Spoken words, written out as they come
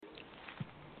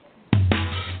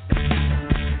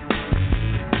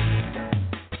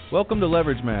Welcome to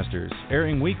Leverage Masters,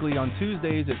 airing weekly on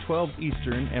Tuesdays at 12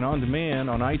 Eastern and on demand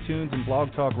on iTunes and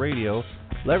Blog Talk Radio.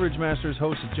 Leverage Masters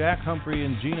hosts Jack Humphrey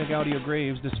and Gina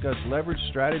Gaudio-Graves discuss leverage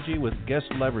strategy with guest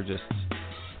leveragists.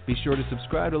 Be sure to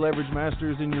subscribe to Leverage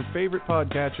Masters in your favorite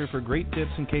podcatcher for great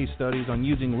tips and case studies on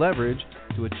using leverage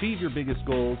to achieve your biggest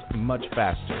goals much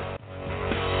faster.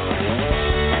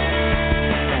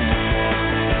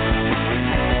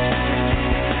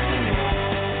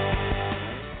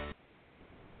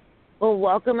 Well,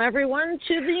 welcome everyone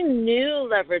to the new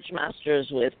Leverage Masters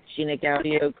with Gina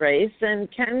Gaudio-Graves and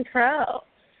Ken Crow.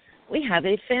 We have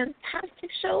a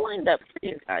fantastic show lined up for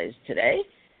you guys today,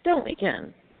 don't we,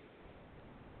 Ken?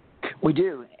 We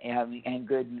do, and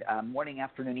good morning,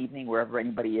 afternoon, evening, wherever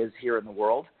anybody is here in the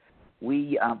world.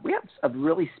 We have a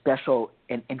really special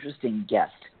and interesting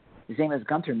guest. His name is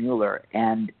Gunther Mueller,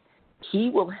 and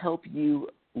he will help you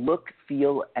look,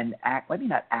 feel, and act, maybe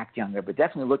not act younger, but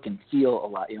definitely look and feel a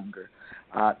lot younger.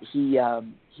 He's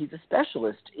a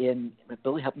specialist in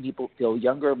really helping people feel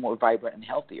younger, more vibrant, and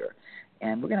healthier.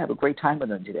 And we're going to have a great time with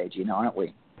him today, Gina, aren't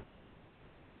we?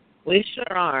 We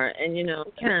sure are. And, you know,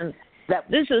 Ken,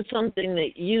 this is something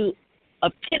that you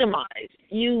epitomize.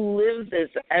 You live this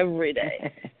every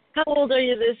day. How old are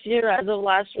you this year as of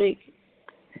last week?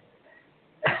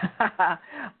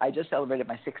 I just celebrated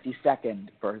my 62nd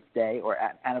birthday or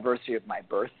anniversary of my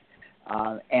birth.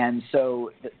 And so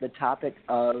the topic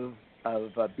of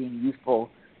being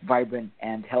youthful, vibrant,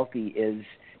 and healthy is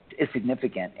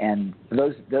significant. And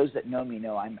those that know me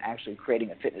know I'm actually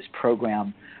creating a fitness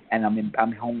program, and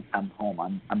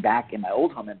I'm back in my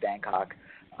old home in Bangkok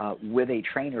with a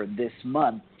trainer this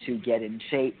month to get in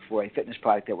shape for a fitness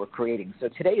product that we're creating. So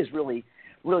today is really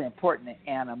important,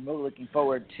 and I'm really looking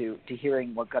forward to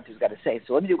hearing what Gunther's got to say.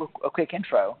 So let me do a quick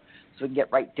intro so we can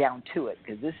get right down to it,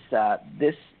 because this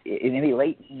it may be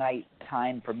late night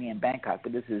time for me in Bangkok,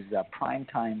 but this is prime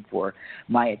time for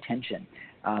my attention.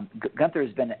 Gunther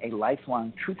has been a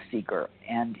lifelong truth seeker,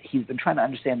 and he's been trying to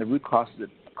understand the root causes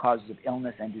of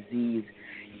illness and disease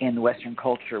in Western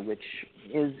culture, which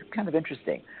is kind of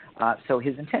interesting. So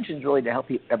his intention is really to help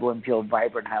everyone feel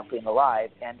vibrant, healthy, and alive,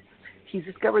 and he's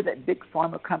discovered that big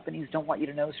pharma companies don't want you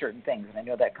to know certain things, and I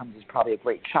know that comes as probably a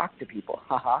great shock to people.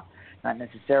 Not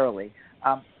necessarily.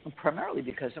 Primarily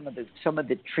because some of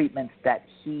the treatments that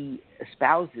he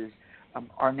espouses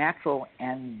are natural,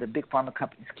 and the big pharma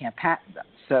companies can't patent them.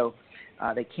 So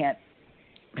they can't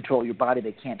control your body.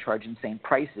 They can't charge insane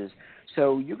prices.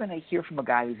 So you're going to hear from a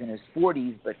guy who's in his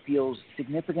 40s but feels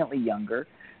significantly younger,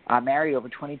 married over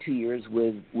 22 years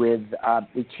with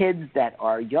kids that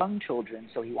are young children,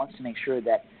 so he wants to make sure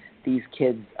that these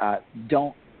kids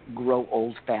don't grow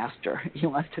old faster. He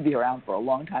wants to be around for a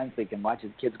long time so he can watch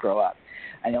his kids grow up.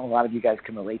 I know a lot of you guys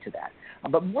can relate to that.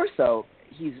 But more so,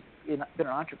 he's been an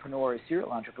entrepreneur, a serial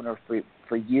entrepreneur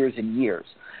for years and years,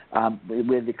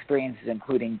 with experiences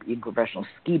including being a professional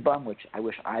ski bum, which I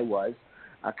wish I was,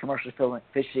 commercial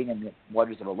fishing in the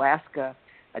waters of Alaska,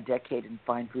 a decade in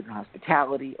fine food and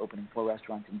hospitality, opening 4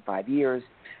 restaurants in 5 years,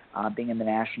 being in the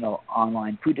national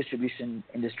online food distribution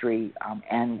industry,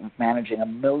 and managing a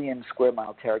 1 million square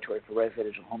mile territory for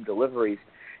residential home deliveries,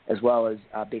 as well as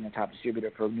being a top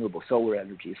distributor for renewable solar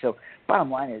energy. So bottom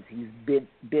line is he's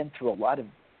been through a lot of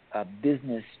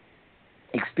business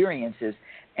experiences,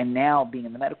 and now being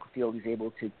in the medical field, he's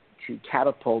able to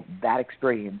catapult that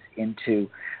experience into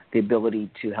the ability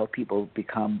to help people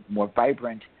become more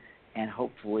vibrant and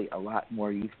hopefully a lot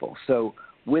more youthful. So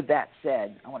with that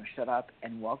said, I want to shut up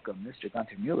and welcome Mr.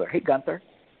 Gunther Mueller. Hey, Gunther.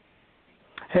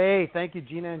 Hey, thank you,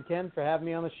 Gina and Ken, for having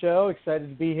me on the show. Excited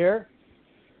to be here.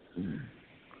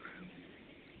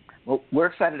 Well, we're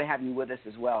excited to have you with us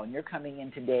as well. And you're coming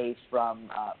in today from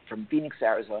Phoenix,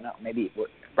 Arizona. Maybe,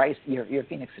 right? You're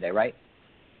Phoenix today, right?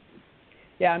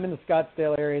 Yeah, I'm in the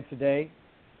Scottsdale area today.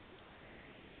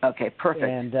 Okay, perfect.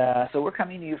 And so we're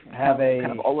coming to you from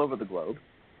kind of all over the globe.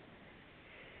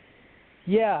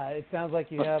 Yeah, it sounds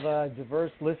like you have a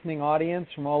diverse listening audience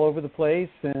from all over the place,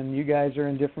 and you guys are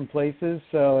in different places.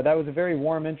 So that was a very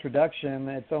warm introduction.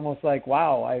 It's almost like,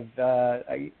 wow,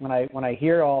 when I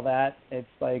hear all that, it's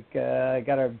like I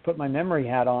got to put my memory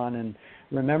hat on and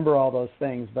remember all those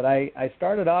things. But I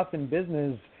started off in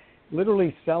business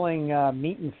literally selling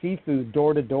meat and seafood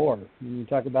door to door. When you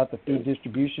talk about the food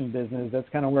distribution business, that's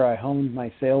kind of where I honed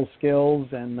my sales skills,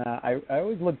 and I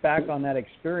always look back on that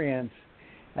experience.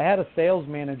 I had a sales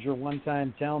manager one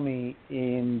time tell me,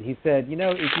 and he said, you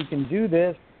know, if you can do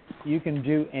this, you can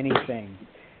do anything.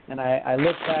 And I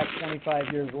look back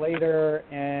 25 years later,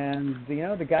 and, you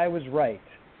know, the guy was right.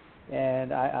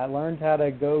 And I learned how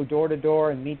to go door to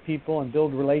door and meet people and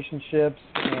build relationships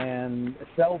and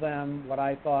sell them what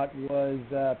I thought was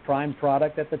a prime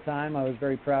product at the time. I was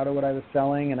very proud of what I was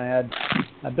selling, and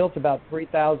I built about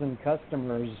 3,000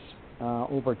 customers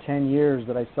over 10 years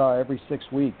that I saw every 6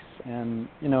 weeks. And,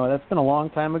 that's been a long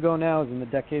time ago now. It was in the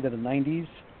decade of the 90s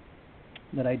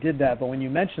that I did that. But when you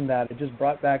mentioned that, it just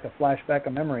brought back a flashback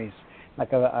of memories.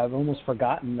 Like I've almost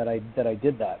forgotten that I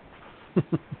did that.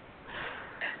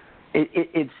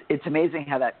 It's amazing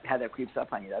how that creeps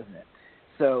up on you, doesn't it?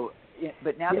 So,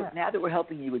 but now that we're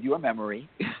helping you with your memory,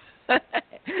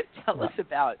 tell us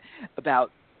about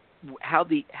how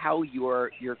your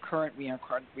current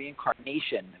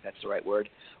reincarnation, if that's the right word,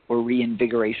 or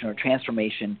reinvigoration or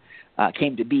transformation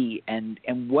came to be, and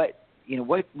what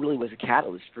really was a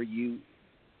catalyst for you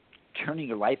turning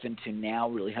your life into now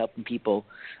really helping people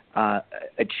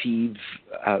achieve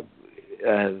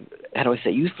how do I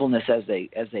say, youthfulness as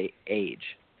they age.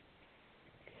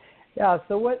 Yeah.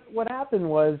 So what happened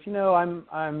was,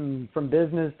 I'm from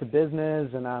business to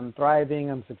business, and I'm thriving.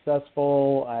 I'm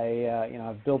successful.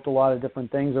 I've built a lot of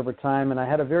different things over time, and I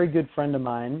had a very good friend of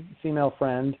mine, female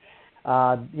friend.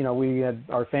 We had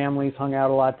our families hung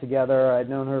out a lot together. I'd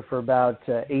known her for about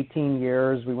 18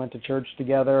 years. We went to church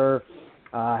together.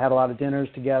 Had a lot of dinners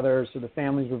together, so the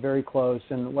families were very close.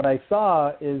 And what I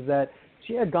saw is that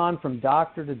she had gone from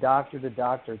doctor to doctor to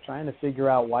doctor trying to figure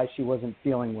out why she wasn't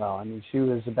feeling well. I mean, she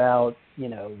was about,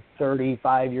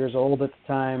 35 years old at the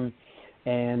time,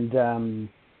 and,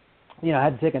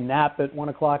 had to take a nap at 1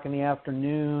 o'clock in the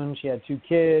afternoon. She had 2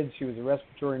 kids. She was a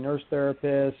respiratory nurse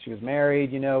therapist. She was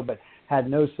married, but had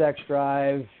no sex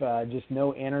drive, just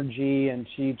no energy, and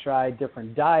she tried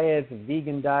different diets, a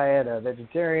vegan diet, a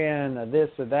vegetarian, a this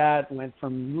or that, went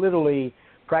from literally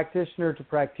practitioner to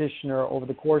practitioner over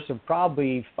the course of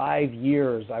probably 5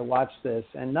 years. I watched this,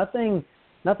 and nothing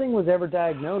was ever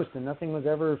diagnosed, and nothing was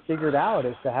ever figured out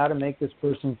as to how to make this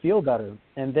person feel better.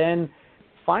 And then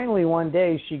finally one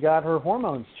day she got her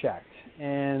hormones checked,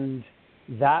 and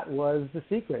that was the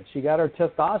secret. She got her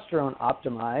testosterone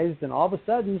optimized, and all of a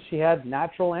sudden she had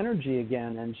natural energy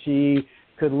again, and she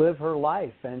could live her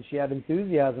life, and she had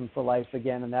enthusiasm for life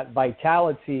again, and that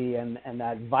vitality and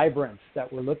that vibrance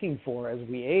that we're looking for as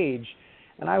we age.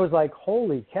 And I was like,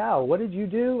 holy cow, what did you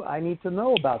do? I need to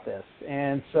know about this.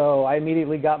 And so I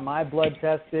immediately got my blood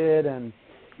tested, and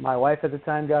my wife at the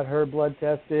time got her blood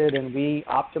tested, and we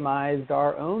optimized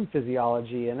our own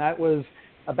physiology. And that was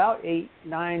about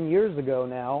 8-9 years ago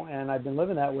now, and I've been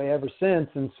living that way ever since.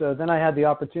 And so then I had the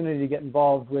opportunity to get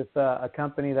involved with a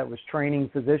company that was training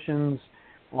physicians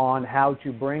on how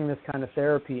to bring this kind of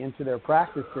therapy into their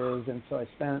practices. And so I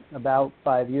spent about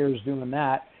 5 years doing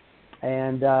that.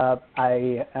 And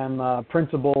I am a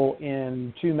principal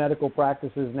in 2 medical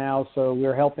practices now, so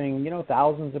we're helping,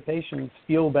 thousands of patients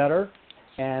feel better.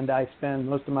 And I spend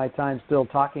most of my time still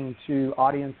talking to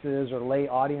audiences or lay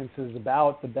audiences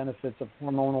about the benefits of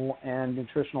hormonal and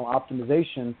nutritional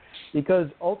optimization, because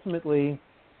ultimately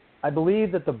I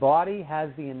believe that the body has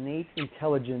the innate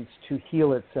intelligence to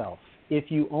heal itself if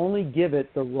you only give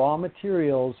it the raw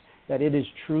materials that it is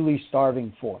truly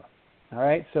starving for. All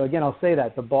right? So again, I'll say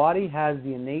that. The body has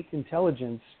the innate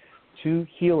intelligence to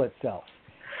heal itself,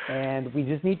 and we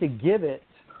just need to give it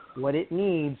what it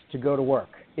needs to go to work.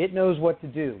 It knows what to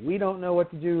do. We don't know what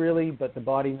to do really, but the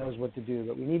body knows what to do.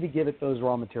 But we need to give it those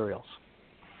raw materials.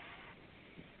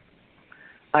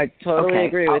 I totally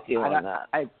agree with you on that.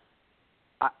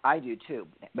 I do too.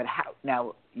 But how?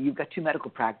 Now you've got 2 medical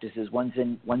practices. One's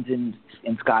in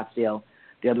Scottsdale.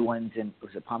 The other one's in,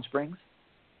 was it Palm Springs?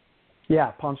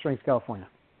 Yeah, Palm Springs, California.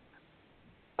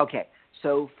 Okay.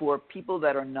 So for people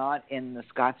that are not in the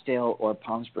Scottsdale or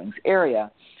Palm Springs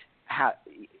area, how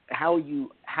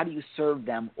do you serve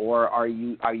them, or are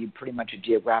you pretty much a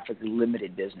geographically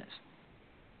limited business?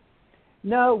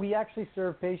 No, we actually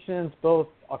serve patients both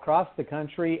across the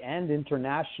country and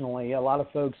internationally. A lot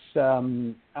of folks,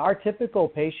 our typical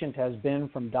patient has been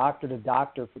from doctor to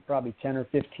doctor for probably 10 or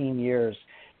 15 years,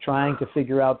 trying to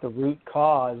figure out the root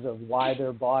cause of why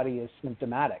their body is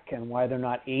symptomatic and why they're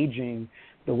not aging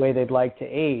the way they'd like to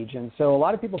age. And so a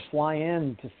lot of people fly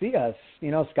in to see us.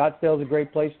 Scottsdale is a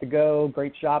great place to go,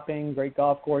 great shopping, great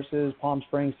golf courses. Palm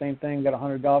Springs, same thing, got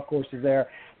 100 golf courses there.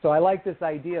 So I like this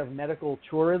idea of medical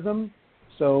tourism.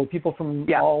 So people from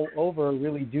all over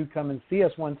really do come and see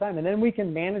us one time, and then we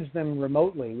can manage them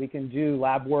remotely. We can do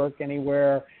lab work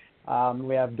anywhere.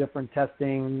 We have different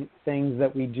testing things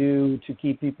that we do to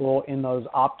keep people in those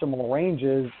optimal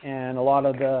ranges, and a lot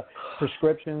of the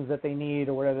prescriptions that they need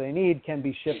or whatever they need can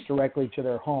be shipped directly to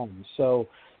their homes. So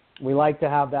we like to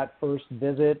have that first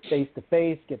visit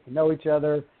face-to-face, get to know each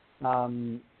other,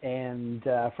 and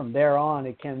from there on,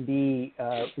 it can be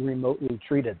remotely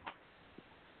treated.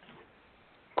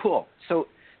 Cool. So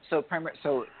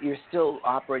you're still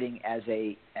operating as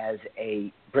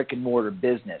a brick and mortar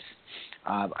business.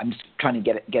 I'm just trying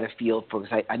to get a feel for,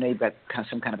 because I know you've got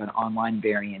some kind of an online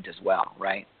variant as well,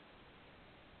 right?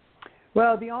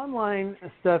 Well, the online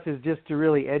stuff is just to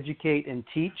really educate and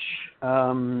teach,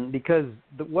 because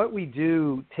what we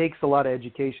do takes a lot of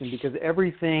education, because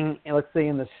everything, let's say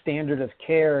in the standard of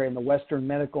care in the Western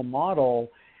medical model,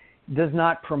 does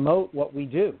not promote what we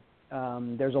do.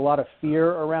 There's a lot of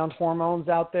fear around hormones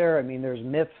out there. I mean, there's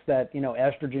myths that,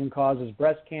 estrogen causes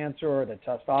breast cancer, or that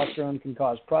testosterone can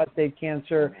cause prostate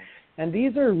cancer. And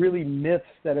these are really myths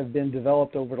that have been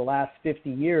developed over the last 50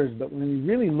 years. But when we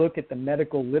really look at the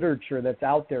medical literature that's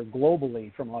out there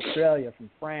globally, from Australia, from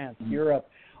France, Europe,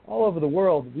 all over the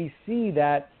world, we see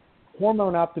that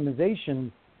hormone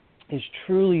optimization is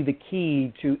truly the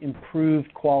key to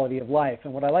improved quality of life.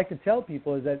 And what I like to tell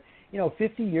people is that,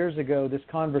 50 years ago, this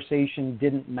conversation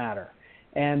didn't matter.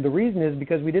 And the reason is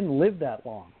because we didn't live that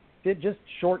long. Just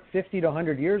short 50 to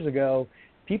 100 years ago,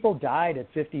 people died at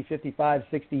 50, 55,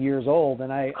 60 years old.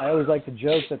 And I always like to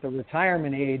joke that the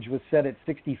retirement age was set at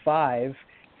 65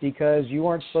 because you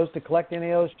weren't supposed to collect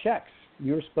any of those checks.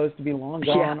 You were supposed to be long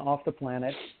gone off the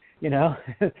planet,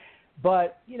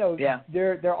 But,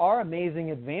 there are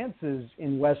amazing advances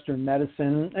in Western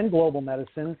medicine and global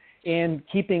medicine in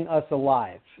keeping us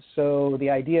alive. So the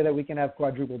idea that we can have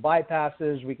quadruple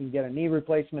bypasses, we can get a knee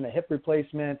replacement, a hip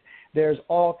replacement, there's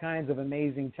all kinds of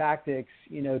amazing tactics,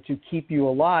 to keep you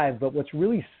alive. But what's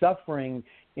really suffering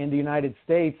in the United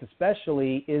States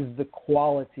especially is the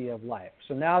quality of life.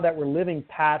 So now that we're living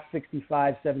past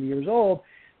 65, 70 years old,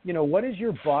 what is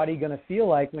your body going to feel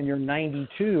like when you're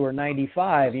 92 or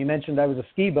 95? You mentioned I was a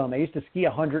ski bum. I used to ski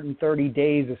 130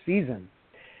 days a season.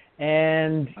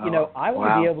 And, I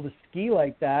want to be able to ski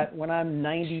like that when I'm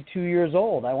 92 years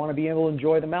old. I want to be able to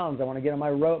enjoy the mountains. I want to get on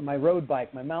my road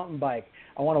bike, my mountain bike.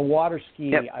 I want to water ski.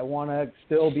 Yep. I want to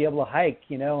still be able to hike,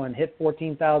 and hit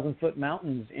 14,000-foot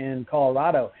mountains in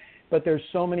Colorado. But there's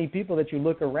so many people that you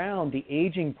look around, the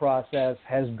aging process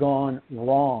has gone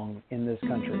wrong in this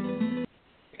country.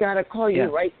 Got to call you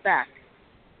right back.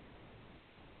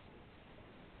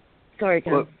 Sorry,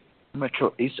 Ken. Well, I'm not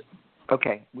sure.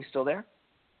 Okay, we still there?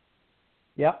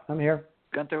 Yeah, I'm here.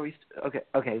 Gunther,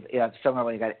 okay. Yeah, somehow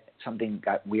something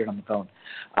got weird on the phone.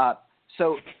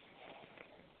 So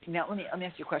now let me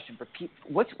ask you a question. For people,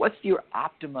 what's your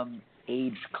optimum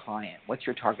age client? What's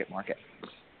your target market?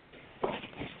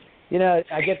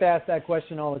 I get to ask that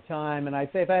question all the time, and I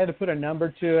say if I had to put a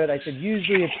number to it, I said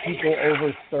usually it's people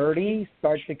over 30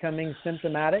 start becoming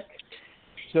symptomatic.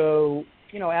 So,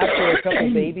 after a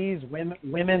couple babies,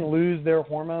 women lose their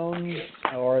hormones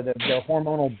or their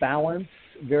hormonal balance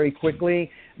very quickly.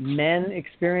 Men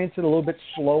experience it a little bit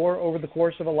slower over the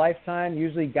course of a lifetime.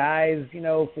 Usually guys,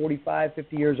 45,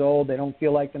 50 years old, they don't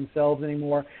feel like themselves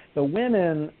anymore. The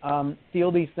women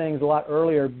feel these things a lot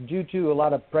earlier due to a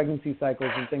lot of pregnancy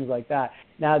cycles and things like that.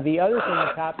 Now, the other thing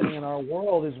that's happening in our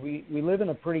world is we live in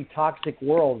a pretty toxic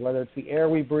world, whether it's the air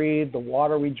we breathe, the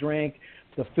water we drink,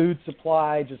 the food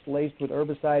supply just laced with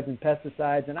herbicides and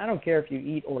pesticides. And I don't care if you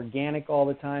eat organic all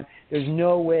the time. There's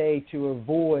no way to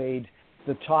avoid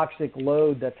the toxic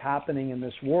load that's happening in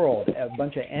this world, a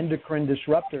bunch of endocrine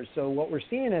disruptors. So what we're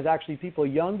seeing is actually people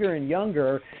younger and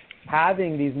younger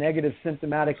having these negative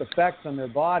symptomatic effects on their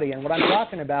body. And what I'm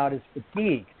talking about is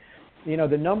fatigue.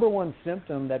 The number one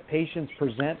symptom that patients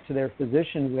present to their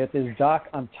physician with is, Doc,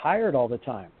 I'm tired all the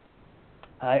time.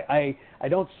 I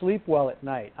don't sleep well at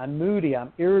night. I'm moody.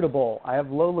 I'm irritable. I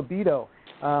have low libido.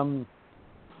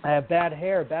 I have bad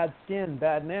hair, bad skin,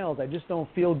 bad nails. I just don't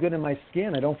feel good in my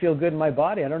skin. I don't feel good in my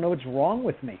body. I don't know what's wrong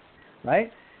with me,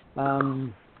 right?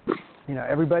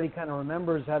 Everybody kind of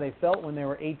remembers how they felt when they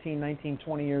were 18, 19,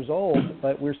 20 years old,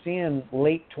 but we're seeing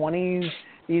late 20s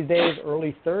these days,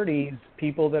 early 30s,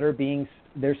 people that are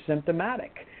they're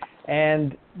symptomatic.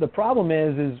 And the problem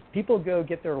is people go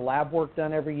get their lab work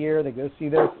done every year. They go see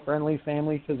their friendly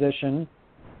family physician.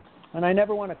 And I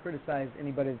never want to criticize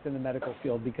anybody that's in the medical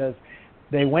field because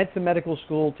they went to medical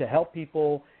school to help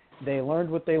people. They learned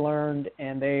what they learned,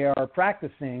 and they are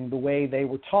practicing the way they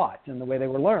were taught and the way they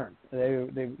were learned.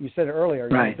 You said it earlier,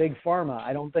 right. Big pharma.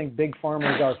 I don't think big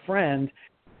pharma is our friend,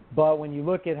 but when you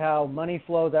look at how money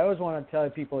flows, I always want to tell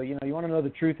people, you want to know the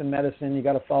truth in medicine, you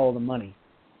got to follow the money.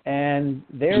 And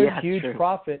there is huge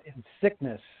profit in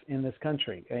sickness in this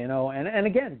country, and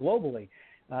again, globally,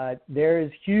 there is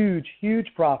huge, huge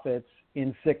profits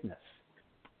in sickness.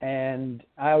 And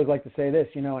I always like to say this,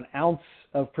 an ounce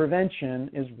of prevention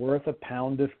is worth a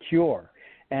pound of cure.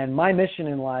 And my mission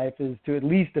in life is to at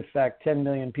least affect 10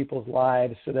 million people's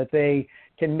lives so that they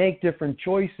can make different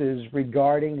choices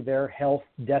regarding their health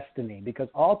destiny. Because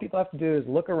all people have to do is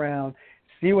look around,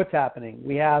 see what's happening.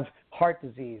 We have heart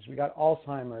disease, we got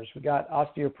Alzheimer's, we got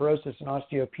osteoporosis and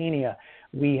osteopenia,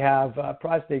 we have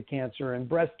prostate cancer and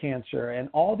breast cancer, and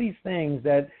all these things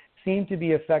that seem to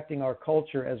be affecting our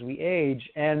culture as we age.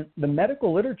 And the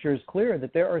medical literature is clear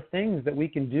that there are things that we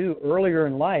can do earlier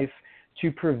in life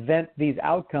to prevent these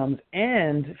outcomes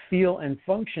and feel and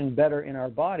function better in our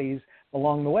bodies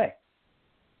along the way.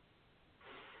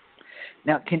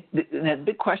 Now, the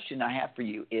big question I have for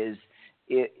you is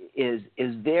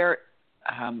there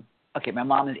okay, my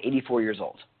mom is 84 years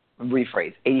old.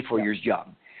 Rephrase, 84 years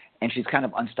young, and she's kind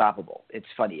of unstoppable. It's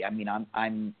funny. I mean,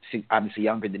 I'm obviously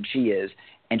younger than she is,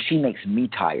 and she makes me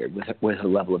tired with her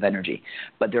level of energy.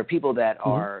 But there are people that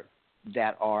are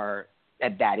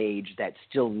at that age that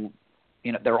still,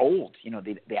 they're old.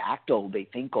 They act old, they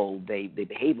think old, they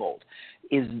behave old.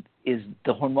 Is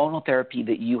the hormonal therapy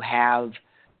that you have,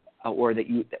 or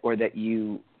that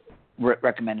you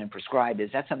recommend and prescribe, is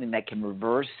that something that can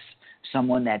reverse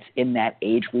someone that's in that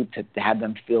age group to have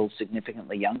them feel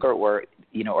significantly younger, or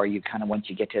are you kind of, once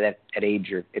you get to that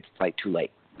age, it's like too late?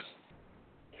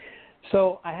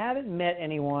 So I haven't met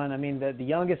anyone. I mean, the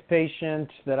youngest patient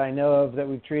that I know of that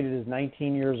we've treated is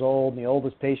 19 years old, and the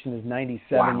oldest patient is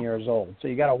 97 years old. So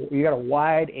you got a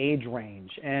wide age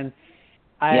range, and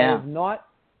I have not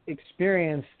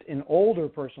experienced an older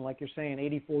person, like you're saying,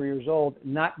 84 years old,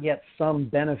 not yet some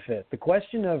benefit. The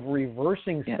question of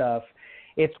reversing stuff,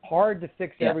 it's hard to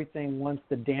fix everything once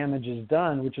the damage is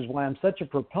done, which is why I'm such a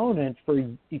proponent for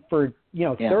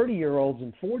 30-year-olds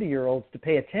and 40-year-olds to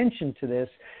pay attention to this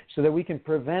so that we can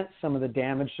prevent some of the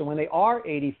damage. So when they are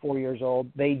 84 years old,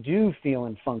 they do feel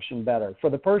and function better. For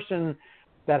the person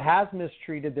that has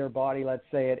mistreated their body, let's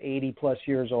say at 80 plus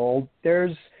years old,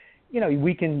 there's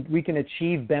we can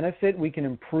achieve benefit, we can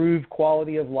improve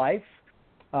quality of life,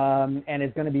 and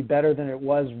it's going to be better than it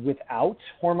was without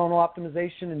hormonal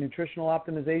optimization and nutritional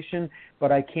optimization,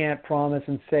 but I can't promise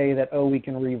and say that, we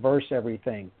can reverse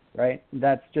everything, right?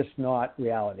 That's just not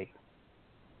reality.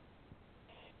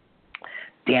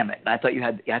 Damn it. I thought you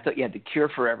had the cure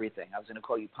for everything. I was going to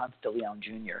call you Ponce de Leon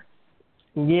Jr.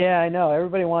 Yeah, I know.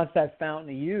 Everybody wants that fountain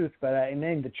of youth, but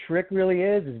the trick really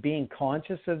is being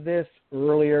conscious of this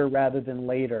earlier rather than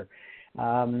later.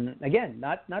 Again,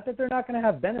 not that they're not going to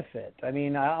have benefit. I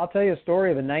mean, I'll tell you a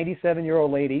story of a 97-year-old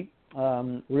lady,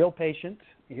 real patient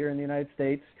here in the United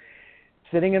States,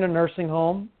 sitting in a nursing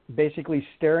home, basically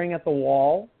staring at the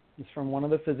wall. It's from one of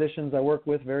the physicians I work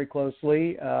with very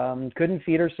closely. Couldn't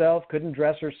feed herself, couldn't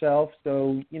dress herself.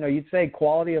 So, you'd say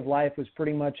quality of life was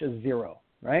pretty much a zero,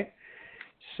 right?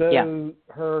 So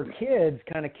her kids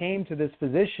kind of came to this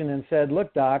physician and said,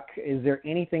 look, doc, is there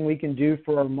anything we can do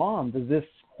for our mom? Does this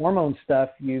hormone stuff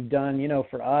you've done,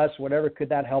 for us, whatever, could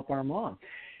that help our mom?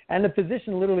 And the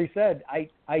physician literally said,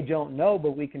 I don't know,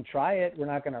 but we can try it. We're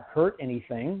not going to hurt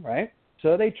anything, right?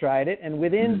 So they tried it, and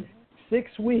within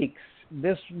 6 weeks,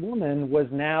 this woman was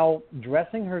now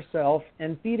dressing herself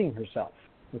and feeding herself,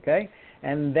 okay?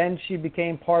 And then she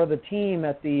became part of the team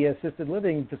at the assisted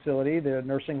living facility, the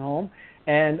nursing home,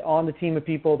 and on the team of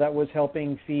people that was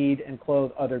helping feed and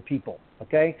clothe other people,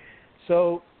 okay?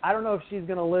 So I don't know if she's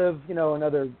going to live,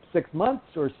 another 6 months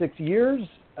or 6 years,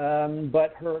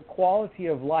 but her quality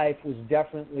of life was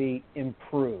definitely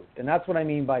improved. And that's what I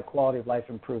mean by quality of life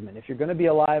improvement. If you're going to be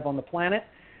alive on the planet,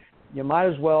 you might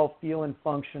as well feel and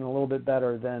function a little bit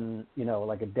better than,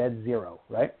 like a dead zero,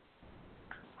 right?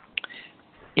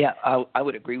 Yeah, I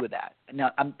would agree with that.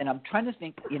 Now, I'm trying to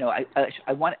think. I guess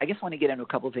I want to get into a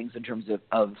couple of things in terms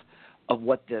of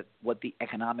what the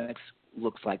economics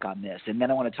looks like on this, and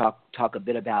then I want to talk a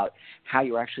bit about how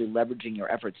you're actually leveraging your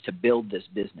efforts to build this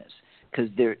business, because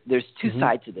there's two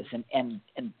sides to this, and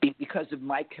because of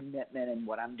my commitment and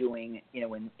what I'm doing,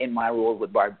 in my role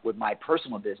with my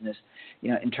personal business,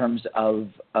 in terms of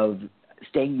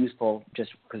staying useful,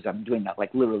 just because I'm doing that like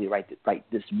literally right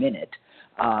this minute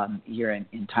here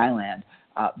in Thailand.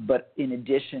 But in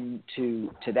addition to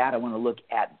that, I want to look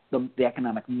at the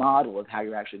economic model of how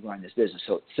you're actually growing this business.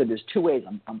 So there's two ways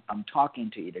I'm talking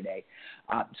to you today.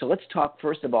 So let's talk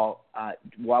first of all,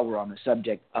 while we're on the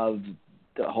subject of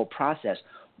the whole process,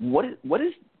 what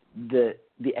is the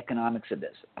economics of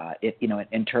this?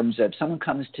 In terms of someone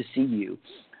comes to see you,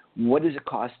 what does it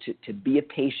cost to be a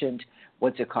patient?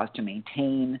 What's it cost to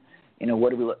maintain?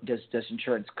 Does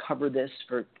insurance cover this?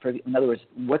 In other words,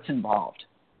 what's involved?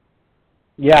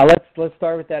 Yeah, let's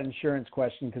start with that insurance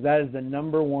question, because that is the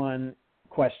number one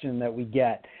question that we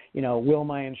get. Will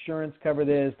my insurance cover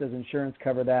this? Does insurance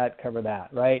cover that,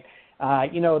 right?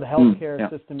 The healthcare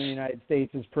system in the United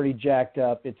States is pretty jacked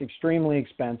up. It's extremely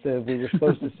expensive. We were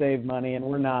supposed to save money, and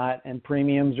we're not. And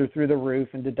premiums are through the roof,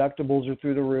 and deductibles are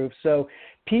through the roof. So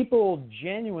people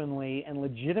genuinely and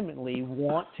legitimately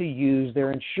want to use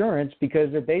their insurance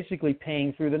because they're basically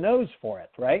paying through the nose for it,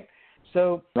 right?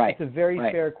 So it's a very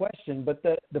fair question. But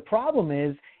the problem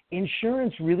is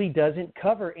insurance really doesn't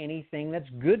cover anything that's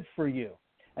good for you.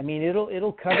 I mean,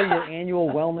 it'll cover your annual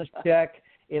wellness check.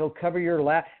 It'll cover your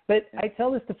But I tell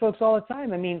this to folks all the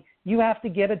time. I mean, you have to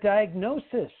get a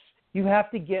diagnosis. You have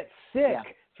to get sick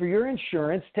for your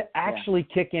insurance to actually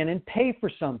kick in and pay for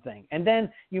something. And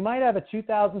then you might have a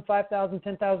 $2,000, $5,000,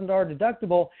 $10,000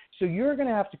 deductible, so you're going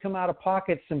to have to come out of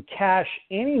pocket some cash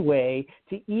anyway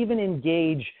to even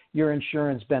engage your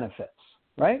insurance benefits,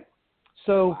 right?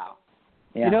 So,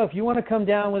 if you want to come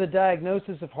down with a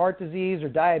diagnosis of heart disease or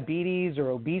diabetes or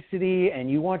obesity and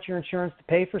you want your insurance to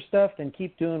pay for stuff, then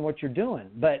keep doing what you're doing.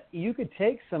 But you could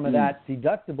take some of that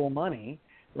deductible money,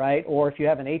 right? Or if you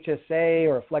have an HSA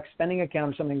or a flex spending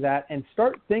account or something like that, and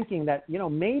start thinking that,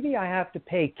 maybe I have to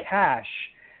pay cash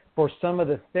for some of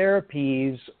the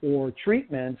therapies or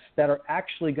treatments that are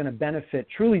actually going to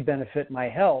truly benefit my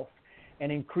health and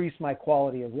increase my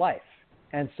quality of life.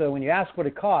 And so when you ask what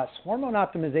it costs, hormone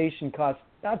optimization costs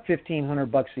about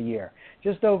 $1,500 a year,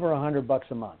 just over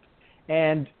 $100 a month.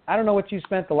 And I don't know what you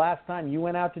spent the last time you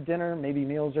went out to dinner. Maybe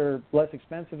meals are less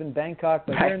expensive in Bangkok,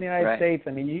 but here in the United States,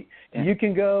 I mean, you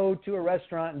can go to a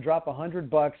restaurant and drop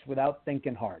 $100 without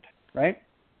thinking hard, right?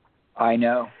 I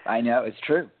know. It's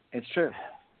true. Honest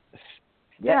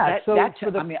to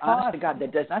God,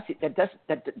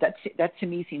 that to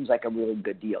me seems like a really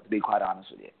good deal. To be quite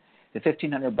honest with you, the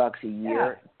 $1,500 a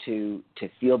year to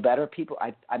feel better. People,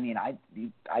 I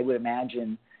would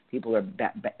imagine people are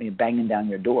banging down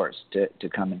your doors to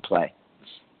come and play.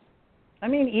 I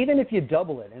mean, even if you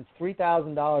double it, and it's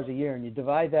 $3,000 a year, and you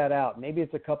divide that out, maybe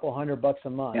it's a couple $100 a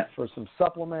month for some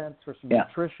supplements, for some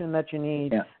nutrition that you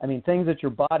need. Yeah. I mean, things that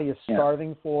your body is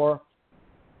starving for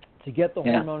to get the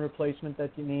hormone replacement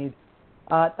that you need.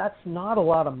 That's not a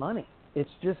lot of money. It's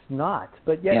just not.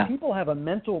 But yet people have a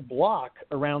mental block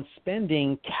around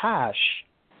spending cash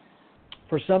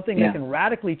for something that can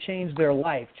radically change their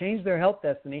life, change their health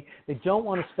destiny. They don't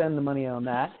want to spend the money on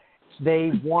that.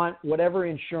 They want whatever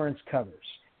insurance covers.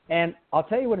 And I'll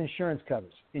tell you what insurance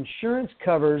covers. Insurance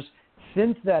covers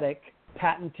synthetic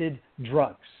patented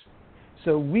drugs.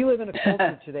 So we live in a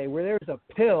culture today where there's a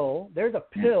pill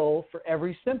for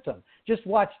every symptom. Just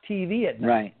watch TV at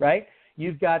night, right?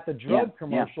 You've got the drug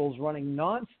commercials running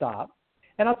nonstop.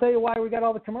 And I'll tell you why we got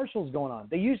all the commercials going on.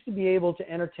 They used to be able to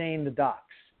entertain the docs.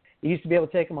 They used to be able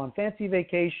to take them on fancy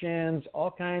vacations, all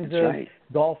kinds of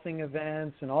golfing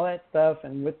events and all that stuff.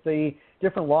 And with the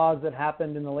different laws that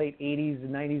happened in the late 80s and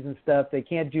 90s and stuff, they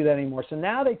can't do that anymore. So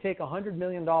now they take a $100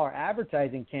 million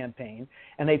advertising campaign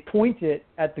and they point it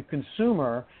at the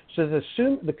consumer. So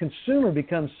the consumer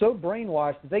becomes so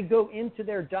brainwashed that they go into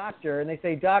their doctor and they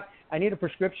say, Doc, I need a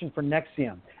prescription for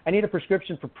Nexium. I need a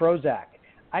prescription for Prozac.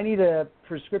 I need a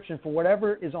prescription for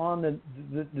whatever is on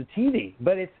the TV.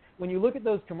 But it's, when you look at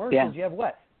those commercials, you have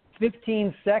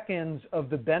 15 seconds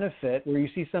of the benefit where you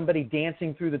see somebody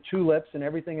dancing through the tulips and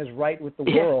everything is right with the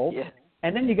world.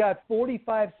 And then you got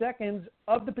 45 seconds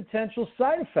of the potential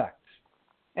side effects.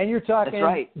 And you're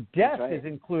talking death is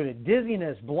included,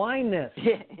 dizziness, blindness,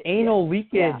 anal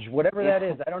leakage, whatever that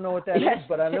is. I don't know what that is,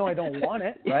 but I know I don't want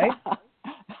it, right?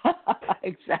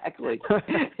 Exactly.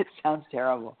 It sounds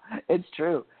terrible. It's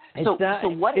true. So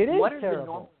what is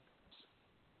terrible.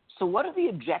 So what are the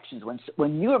objections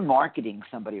when you are marketing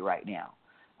somebody right now?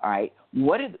 All right,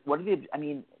 what are the? I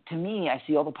mean, to me, I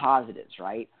see all the positives,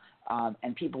 right?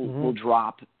 And people will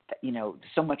drop,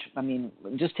 so much. I mean,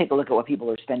 just take a look at what people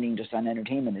are spending just on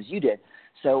entertainment, as you did.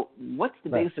 So, what's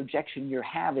the biggest objection you're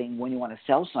having when you want to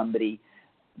sell somebody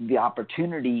the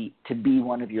opportunity to be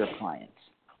one of your clients?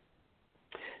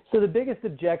 So the biggest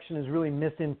objection is really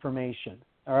misinformation.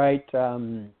 All right.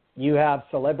 You have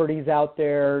celebrities out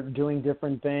there doing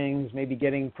different things, maybe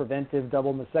getting preventive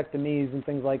double mastectomies and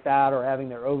things like that, or having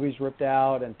their ovaries ripped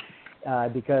out, and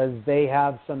because they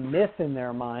have some myth in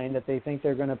their mind that they think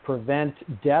they're going to prevent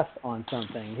death on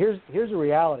something. Here's a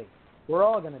reality. We're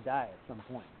all going to die at some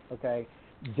point, okay?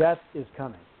 Death is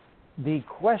coming. The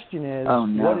question is,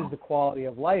 what is the quality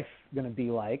of life going to be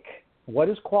like? What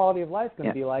is quality of life going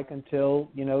to be like until,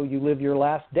 you live your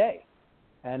last day?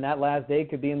 And that last day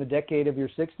could be in the decade of your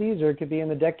 60s, or it could be in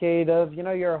the decade of,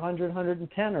 your 100,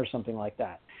 110 or something like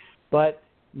that. But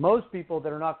most people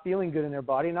that are not feeling good in their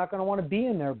body are not going to want to be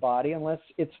in their body unless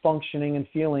it's functioning and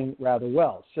feeling rather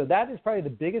well. So that is probably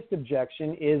the biggest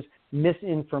objection, is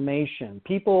misinformation.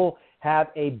 People have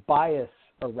a bias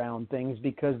around things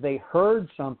because they heard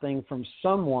something from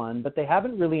someone, but they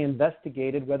haven't really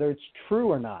investigated whether it's true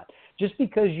or not. Just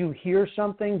because you hear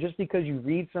something, just because you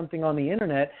read something on the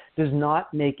internet does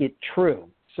not make it true.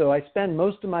 So I spend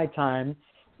most of my time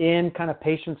in kind of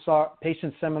patient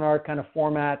seminar kind of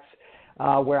formats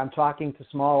where I'm talking to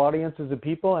small audiences of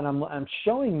people, and I'm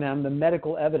showing them the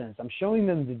medical evidence. I'm showing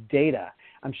them the data.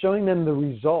 I'm showing them the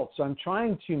results. So I'm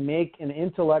trying to make an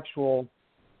intellectual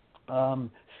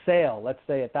sale, let's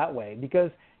say it that way,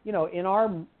 because you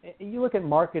look at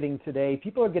marketing today,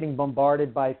 people are getting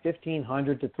bombarded by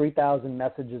 1,500 to 3,000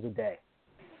 messages a day.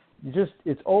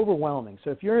 It's overwhelming.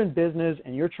 So if you're in business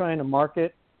and you're trying to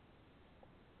market,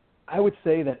 I would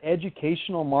say that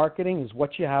educational marketing is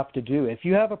what you have to do. If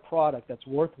you have a product that's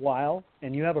worthwhile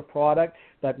and you have a product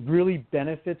that really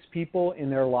benefits people in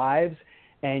their lives,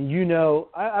 and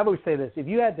I always say this, if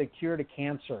you had the cure to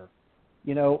cancer,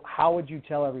 how would you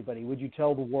tell everybody? Would you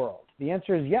tell the world? The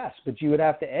answer is yes, but you would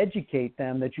have to educate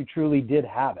them that you truly did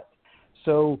have it.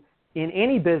 So in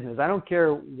any business, I don't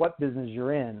care what business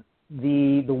you're in,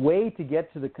 the way to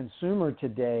get to the consumer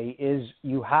today is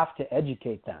you have to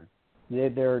educate them.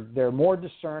 They're more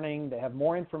discerning. They have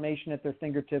more information at their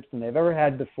fingertips than they've ever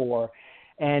had before.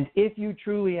 And if you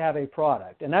truly have a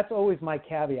product, and that's always my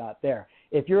caveat there,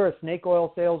 if you're a snake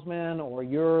oil salesman or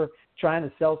you're trying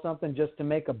to sell something just to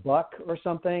make a buck or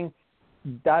something,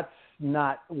 that's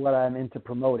not what I'm into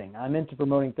promoting. I'm into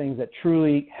promoting things that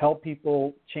truly help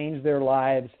people change their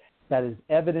lives, that is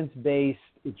evidence-based,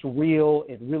 it's real,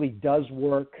 it really does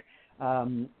work.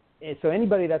 So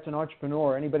anybody that's an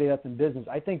entrepreneur, anybody that's in business,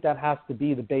 I think that has to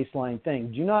be the baseline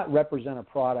thing. Do not represent a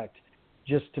product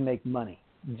just to make money.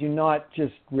 Do not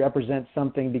just represent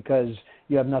something because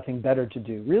you have nothing better to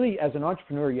do. Really, as an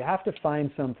entrepreneur, you have to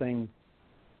find something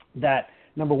that,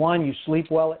 number one, you sleep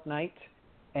well at night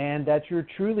and that you're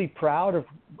truly proud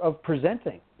of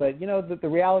presenting. But, the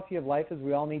reality of life is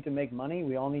we all need to make money.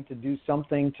 We all need to do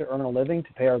something to earn a living,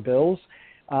 to pay our bills.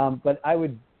 But I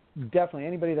would definitely,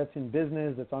 anybody that's in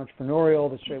business, that's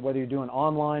entrepreneurial, whether you're doing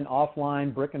online,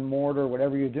 offline, brick and mortar,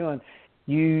 whatever you're doing,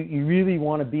 you really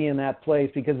want to be in that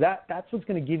place because that's what's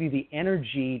going to give you the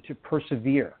energy to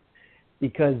persevere.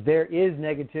 Because there is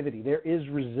negativity, there is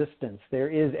resistance, there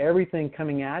is everything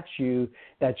coming at you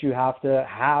that you have to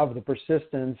have the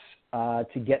persistence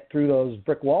to get through those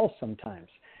brick walls sometimes.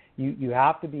 You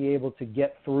have to be able to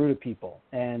get through to people,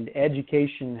 and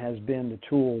education has been the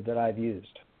tool that I've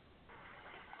used.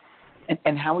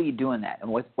 And how are you doing that?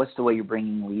 And what's the way you're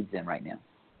bringing leads in right now?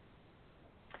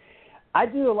 I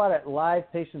do a lot of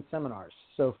live patient seminars.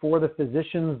 So for the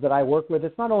physicians that I work with,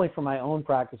 it's not only for my own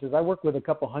practices. I work with a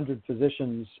couple hundred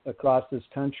physicians across this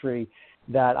country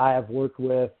that I have worked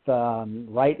with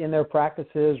right in their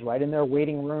practices, right in their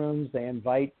waiting rooms. They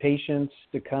invite patients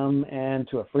to come and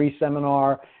to a free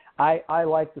seminar. I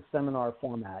like the seminar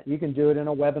format. You can do it in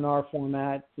a webinar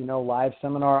format, live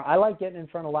seminar. I like getting in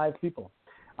front of live people.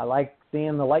 I like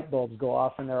seeing the light bulbs go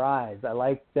off in their eyes. I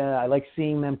like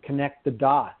seeing them connect the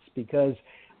dots because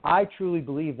I truly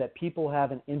believe that people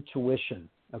have an intuition,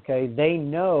 okay? They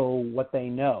know what they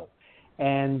know.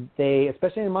 And they,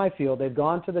 especially in my field, they've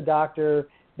gone to the doctor,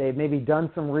 they've maybe done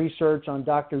some research on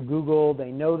Dr. Google,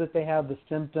 they know that they have the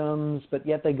symptoms, but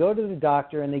yet they go to the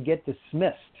doctor and they get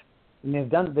dismissed. And they've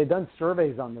done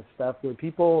surveys on this stuff where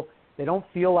people, they don't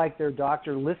feel like their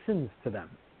doctor listens to them.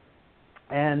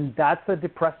 And that's a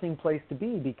depressing place to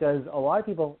be because a lot of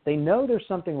people, they know there's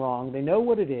something wrong, they know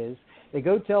what it is, they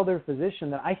go tell their physician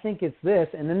that I think it's this,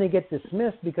 and then they get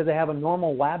dismissed because they have a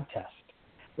normal lab test.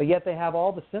 But yet they have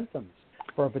all the symptoms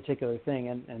for a particular thing.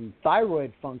 And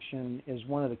thyroid function is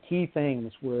one of the key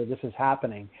things where this is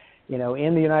happening. In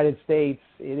the United States,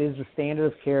 it is the standard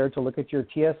of care to look at your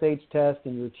TSH test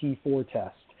and your T4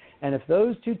 test. And if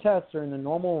those two tests are in the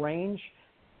normal range,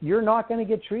 you're not going to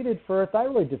get treated for a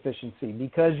thyroid deficiency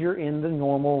because you're in the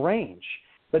normal range.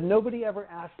 But nobody ever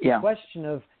asked the question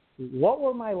of, what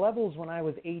were my levels when I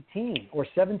was 18 or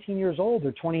 17 years old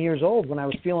or 20 years old when I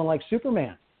was feeling like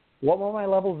Superman? What were my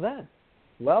levels then?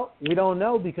 Well, we don't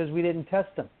know because we didn't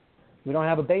test them. We don't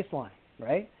have a baseline,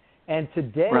 right? And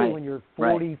today, when you're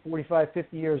 40, 45,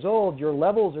 50 years old, your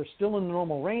levels are still in the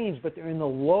normal range, but they're in the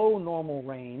low normal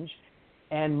range.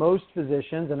 And most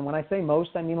physicians, and when I say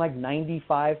most, I mean like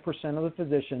 95% of the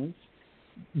physicians,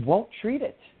 won't treat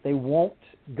it. They won't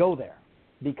go there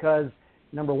because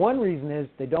number one reason is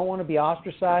they don't want to be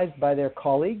ostracized by their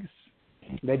colleagues.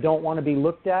 They don't want to be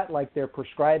looked at like they're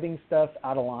prescribing stuff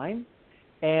out of line.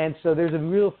 And so there's a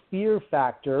real fear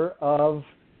factor of,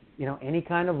 any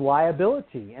kind of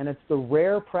liability. And it's the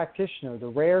rare practitioner, the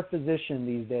rare physician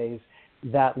these days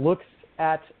that looks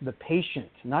at the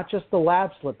patient, not just the lab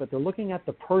slip, but they're looking at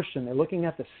the person. They're looking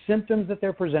at the symptoms that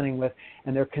they're presenting with,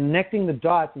 and they're connecting the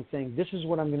dots and saying, this is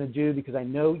what I'm going to do because I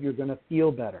know you're going to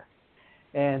feel better.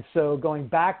 And so going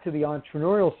back to the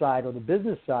entrepreneurial side or the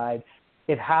business side,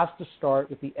 it has to start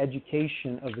with the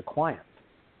education of the client.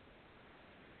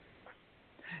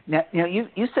 Now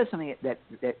you said something that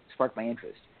sparked my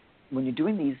interest. When you're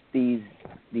doing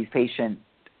these patient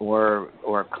or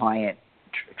client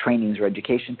trainings or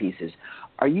education pieces,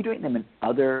 are you doing them in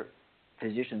other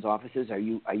physicians' offices? Are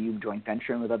you joint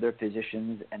venturing with other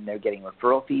physicians and they're getting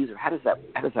referral fees, or how does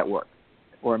that work?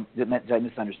 Or did I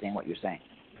misunderstand what you're saying?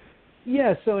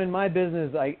 Yeah, so in my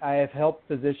business, I have helped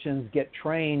physicians get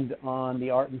trained on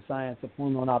the art and science of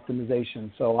hormone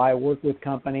optimization. So I work with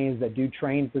companies that do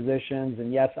train physicians,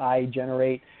 and yes, I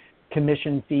generate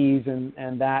commission fees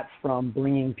and that from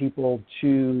bringing people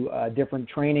to different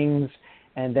trainings,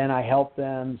 and then I help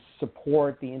them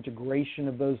support the integration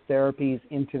of those therapies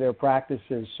into their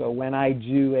practices. So when I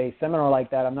do a seminar like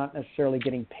that, I'm not necessarily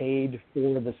getting paid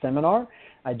for the seminar.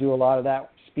 I do a lot of that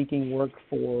speaking work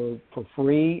for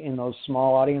free in those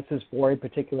small audiences for a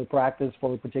particular practice,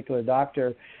 for a particular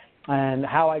doctor. And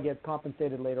how I get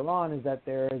compensated later on is that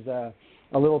there is a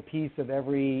little piece of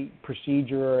every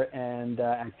procedure and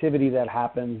activity that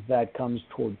happens that comes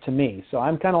to me. So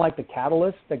I'm kind of like the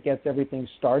catalyst that gets everything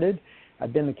started.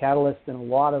 I've been the catalyst in a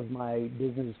lot of my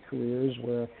business careers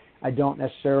where I don't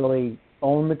necessarily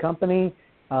own the company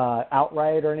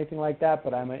outright or anything like that,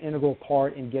 but I'm an integral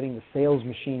part in getting the sales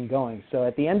machine going. So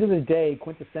at the end of the day,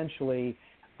 quintessentially,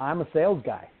 I'm a sales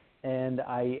guy, and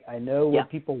I know what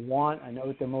people want. I know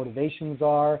what their motivations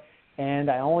are,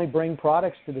 and I only bring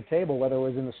products to the table, whether it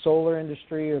was in the solar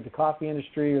industry or the coffee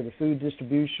industry or the food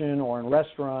distribution or in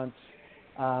restaurants.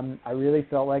 I really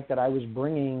felt like that I was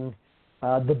bringing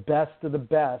the best of the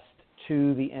best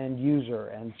to the end user.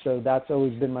 And so that's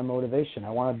always been my motivation. I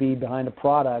want to be behind a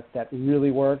product that really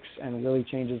works and really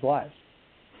changes lives.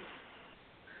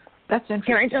 That's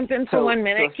interesting. Can I jump in for 1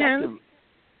 minute, Ken?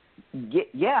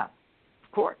 Yeah,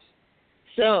 of course.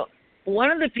 So one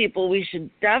of the people we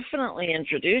should definitely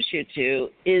introduce you to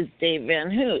is Dave Van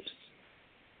Hoos.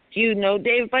 Do you know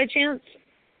Dave by chance?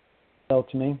 Tell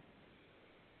to me.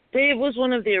 Dave was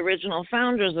one of the original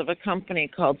founders of a company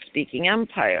called Speaking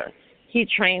Empire. He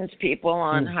trains people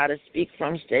on how to speak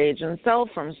from stage and sell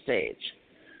from stage.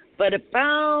 But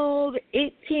about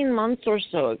 18 months or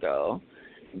so ago,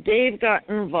 Dave got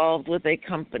involved with a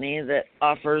company that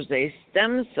offers a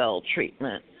stem cell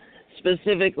treatment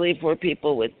specifically for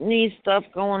people with knee stuff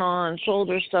going on,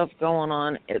 shoulder stuff going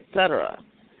on, etc.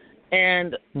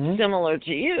 And similar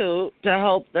to you, to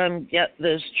help them get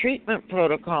this treatment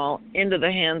protocol into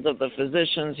the hands of the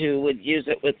physicians who would use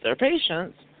it with their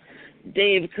patients,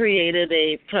 Dave created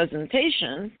a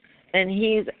presentation, and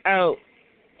he's out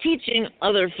teaching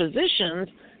other physicians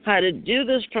how to do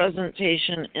this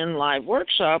presentation in live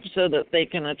workshops so that they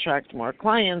can attract more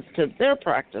clients to their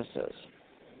practices.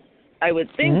 I would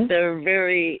think they're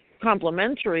very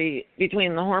complementary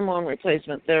between the hormone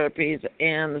replacement therapies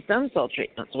and the stem cell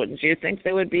treatments. Wouldn't you think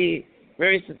they would be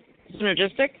very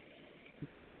synergistic?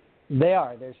 They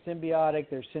are. They're symbiotic.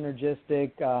 They're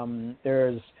synergistic.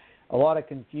 There's a lot of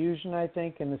confusion, I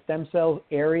think, in the stem cell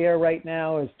area right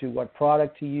now as to what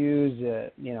product to use.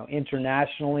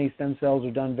 Internationally, stem cells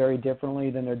are done very differently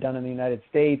than they're done in the United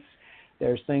States.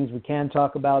 There's things we can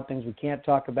talk about, things we can't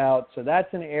talk about. So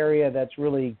that's an area that's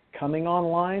really coming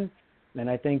online, and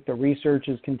I think the research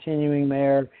is continuing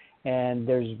there, and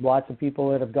there's lots of people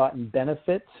that have gotten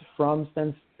benefits from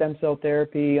stem cell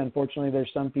therapy. Unfortunately, there's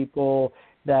some people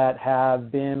that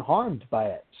have been harmed by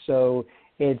it. So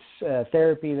it's a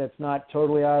therapy that's not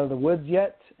totally out of the woods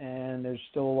yet, and there's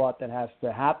still a lot that has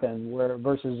to happen. Where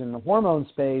versus in the hormone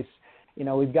space,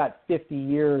 we've got 50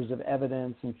 years of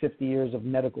evidence and 50 years of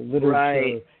medical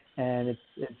literature, and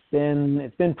it's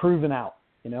been proven out.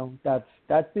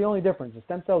 That's the only difference. The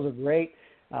stem cells are great.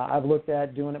 I've looked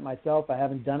at doing it myself. I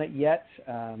haven't done it yet.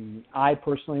 I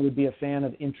personally would be a fan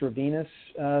of intravenous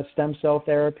stem cell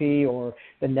therapy, or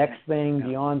the next thing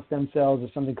beyond stem cells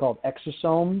is something called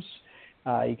exosomes.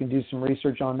 You can do some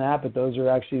research on that, but those are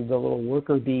actually the little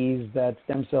worker bees that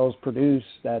stem cells produce.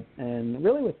 And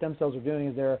really what stem cells are doing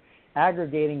is they're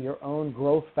aggregating your own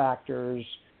growth factors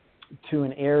to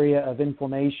an area of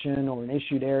inflammation or an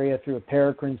issued area through a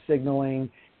paracrine signaling.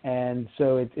 And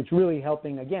so it's really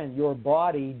helping, again, your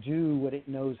body do what it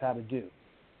knows how to do.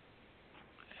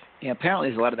 Yeah, apparently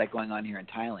there's a lot of that going on here in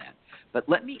Thailand. But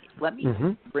let me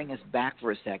bring us back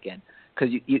for a second,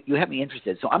 because you have me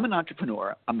interested. So I'm an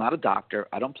entrepreneur. I'm not a doctor.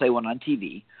 I don't play one on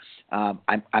TV. I'm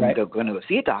going to go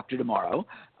see a doctor tomorrow.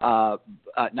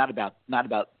 not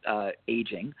about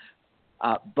aging,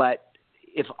 but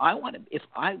if I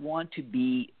want to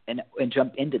be and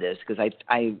jump into this, because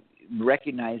I'm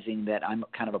recognizing that I'm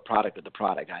kind of a product of the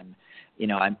product. I'm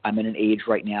in an age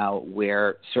right now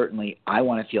where certainly I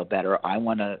want to feel better. I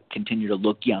want to continue to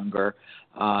look younger,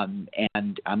 and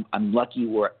I'm lucky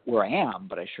where I am,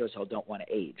 but I sure as hell don't want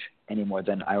to age any more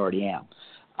than I already am.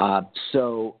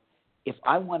 So if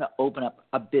I want to open up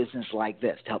a business like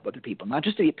this to help other people, not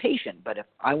just to be a patient, but if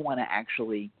I want to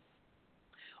actually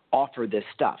offer this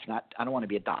stuff, I don't want to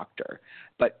be a doctor,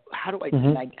 but how do I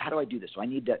do this? Do I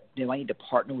need to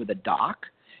partner with a doc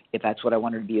if that's what I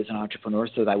wanted to be as an entrepreneur,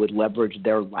 so that I would leverage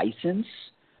their license,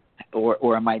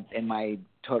 or am I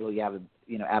totally out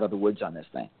of the woods on this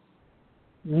thing?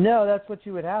 No, that's what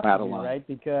you would have to do, right?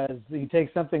 Because you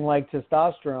take something like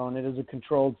testosterone, it is a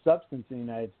controlled substance in the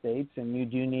United States, and you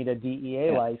do need a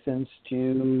DEA license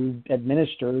to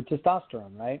administer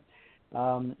testosterone, right?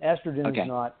 Estrogen is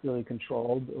not really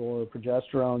controlled, or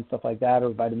progesterone, stuff like that,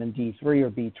 or vitamin D3 or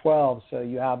B12. So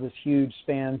you have this huge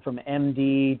span from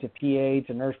MD to PA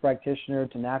to nurse practitioner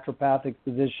to naturopathic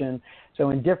physician.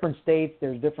 So in different states,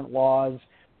 there's different laws.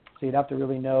 So you'd have to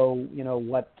really know,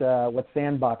 what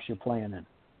sandbox you're playing in.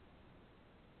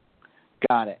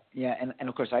 Got it. Yeah, and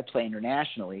of course I play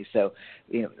internationally, so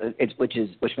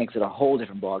which makes it a whole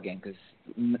different ballgame, because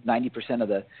 90% of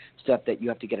the stuff that you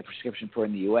have to get a prescription for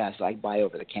in the U.S. I buy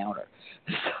over the counter.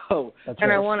 So,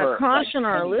 I want to caution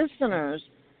our listeners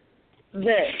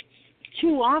that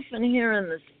too often here in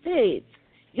the States,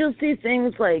 you'll see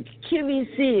things like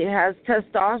QVC has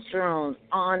testosterone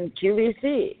on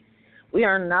QVC. We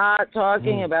are not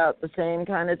talking about the same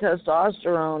kind of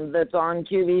testosterone that's on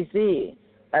QVC.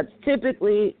 That's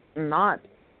typically not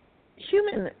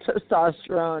human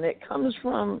testosterone. It comes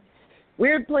from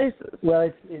weird places.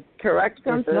 Well, it's correct.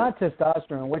 It's not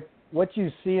testosterone. What you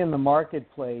see in the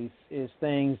marketplace is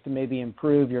things to maybe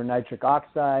improve your nitric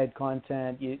oxide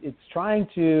content. It's trying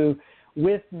to,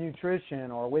 with nutrition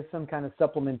or with some kind of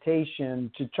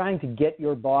supplementation, to trying to get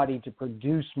your body to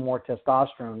produce more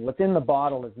testosterone. What's in the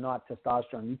bottle is not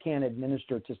testosterone. You can't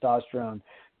administer testosterone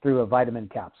through a vitamin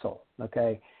capsule,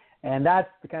 okay? And that's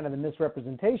the kind of the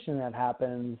misrepresentation that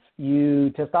happens.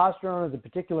 Testosterone is a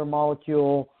particular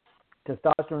molecule.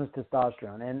 Testosterone is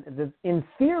testosterone. And in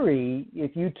theory,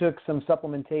 if you took some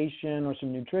supplementation or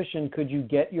some nutrition, could you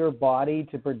get your body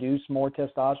to produce more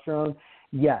testosterone?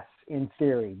 Yes, in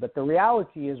theory. But the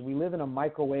reality is we live in a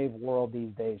microwave world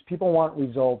these days. People want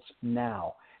results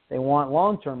now. They want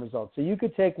long-term results. So you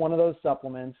could take one of those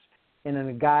supplements, and in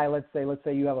a guy, let's say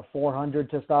you have a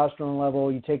 400 testosterone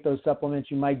level, you take those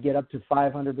supplements, you might get up to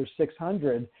 500 or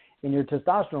 600 in your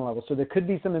testosterone level. So there could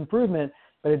be some improvement,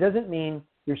 but it doesn't mean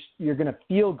you're going to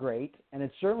feel great, and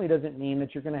it certainly doesn't mean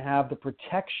that you're going to have the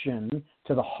protection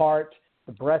to the heart,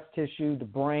 the breast tissue, the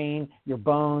brain, your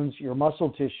bones, your muscle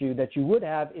tissue that you would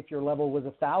have if your level was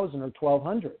 1,000 or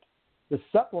 1,200. The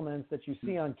supplements that you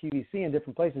see on QVC in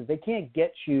different places, they can't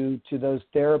get you to those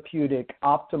therapeutic,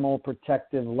 optimal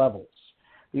protective levels.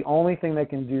 The only thing that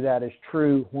can do that is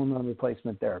true hormone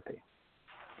replacement therapy.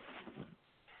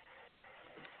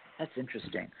 That's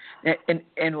interesting.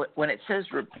 And when it says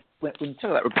when you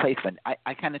talk about replacement,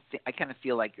 I kind of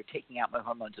feel like you're taking out my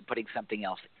hormones and putting something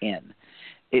else in.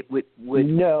 It would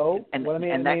no. Let me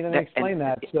explain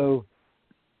that. So,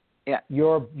 yeah,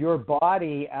 your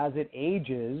body as it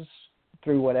ages,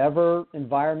 through whatever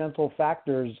environmental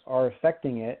factors are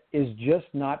affecting it, is just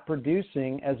not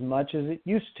producing as much as it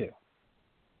used to.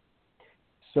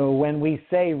 So when we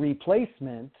say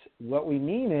replacement, what we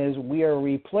mean is we are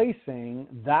replacing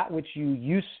that which you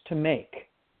used to make.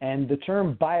 And the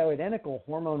term bioidentical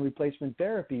hormone replacement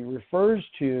therapy refers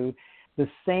to the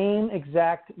same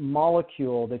exact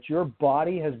molecule that your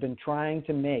body has been trying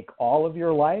to make all of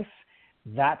your life.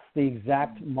 That's the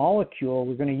exact molecule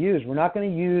we're going to use. We're not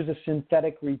going to use a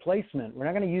synthetic replacement. We're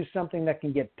not going to use something that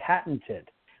can get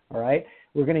patented, all right?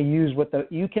 We're going to use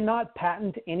you cannot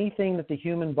patent anything that the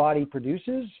human body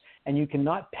produces, and you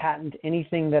cannot patent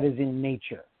anything that is in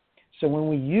nature. So when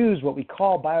we use what we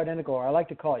call bioidentical, or I like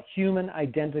to call it human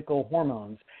identical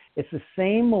hormones, it's the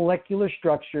same molecular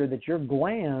structure that your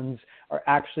glands are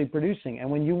actually producing. And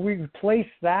when you replace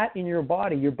that in your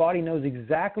body knows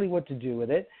exactly what to do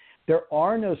with it. There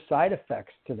are no side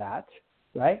effects to that,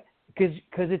 right? Because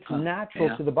it's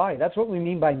natural to the body. That's what we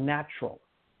mean by natural.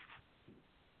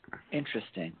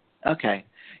 Interesting. Okay.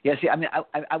 Yeah. See, I mean,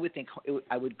 I would think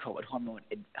I would call it hormone.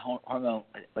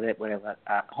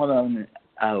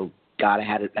 Oh God, I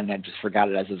had it and I just forgot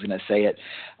it as I was going to say it.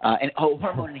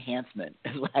 Hormone enhancement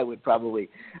is what I would probably,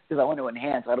 because I want to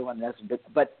enhance. I don't want to.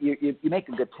 But you make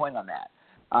a good point on that.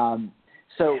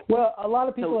 Well, a lot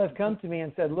of people have come to me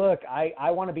and said, look, I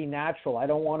want to be natural. I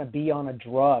don't want to be on a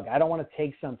drug. I don't want to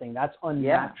take something. That's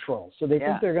unnatural. So they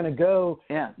think they're going to go,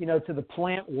 to the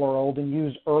plant world and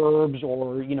use herbs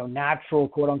or, natural,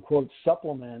 quote unquote,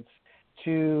 supplements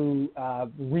to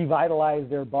revitalize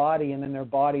their body, and then their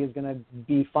body is going to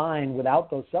be fine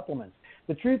without those supplements.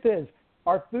 The truth is,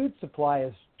 our food supply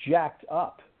is jacked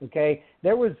up, okay?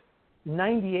 There was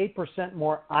 98%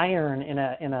 more iron in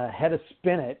a head of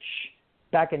spinach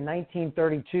back in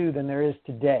 1932 than there is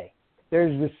today.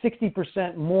 There's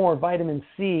 60% more vitamin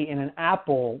C in an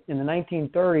apple in the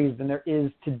 1930s than there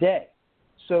is today.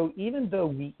 So even though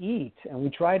we eat and we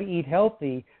try to eat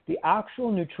healthy, the actual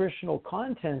nutritional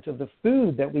content of the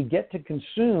food that we get to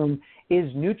consume is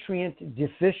nutrient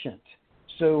deficient.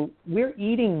 So we're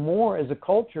eating more as a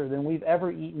culture than we've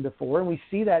ever eaten before, and we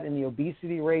see that in the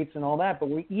obesity rates and all that, but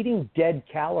we're eating dead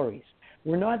calories.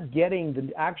 We're not getting the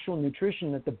actual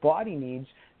nutrition that the body needs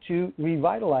to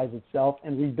revitalize itself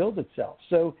and rebuild itself.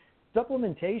 So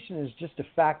supplementation is just a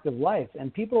fact of life,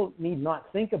 and people need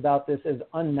not think about this as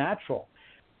unnatural.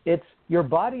 It's your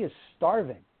body is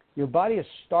starving. Your body is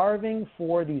starving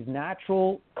for these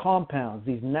natural compounds,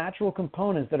 these natural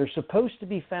components that are supposed to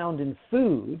be found in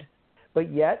food,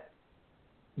 but yet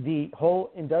the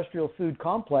whole industrial food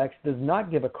complex does not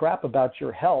give a crap about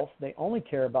your health. They only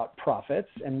care about profits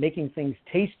and making things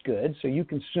taste good, so you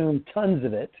consume tons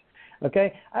of it.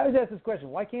 Okay? I always ask this question,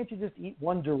 why can't you just eat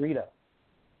one Dorito?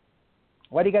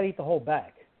 Why do you got to eat the whole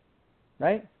bag?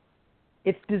 Right?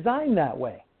 It's designed that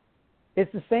way.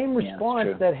 It's the same response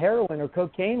that heroin or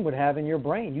cocaine would have in your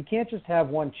brain. You can't just have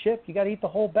one chip. You got to eat the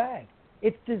whole bag.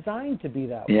 It's designed to be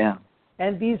that way. Yeah.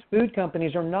 And these food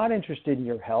companies are not interested in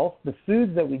your health. The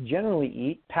foods that we generally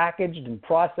eat, packaged and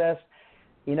processed,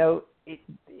 the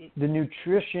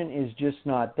nutrition is just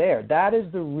not there. That is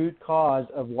the root cause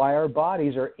of why our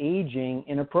bodies are aging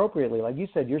inappropriately. Like you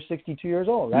said, you're 62 years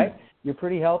old, right? Mm-hmm. You're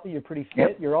pretty healthy. You're pretty fit.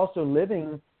 Yep. You're also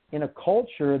living in a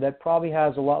culture that probably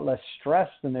has a lot less stress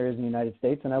than there is in the United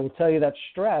States. And I will tell you that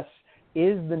stress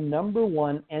is the number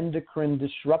one endocrine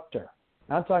disruptor.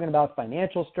 I'm talking about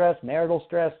financial stress, marital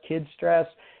stress, kid stress,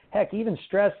 heck, even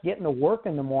stress getting to work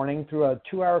in the morning through a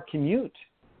 2-hour commute.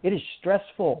 It is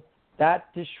stressful.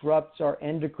 That disrupts our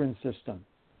endocrine system.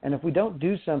 And if we don't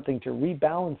do something to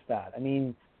rebalance that,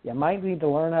 you might need to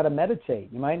learn how to meditate.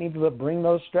 You might need to bring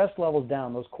those stress levels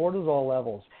down, those cortisol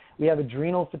levels. We have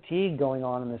adrenal fatigue going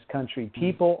on in this country.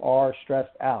 People are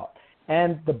stressed out.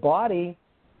 And the body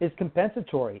is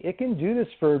compensatory. It can do this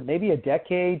for maybe a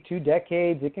decade, 2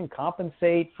 decades. It can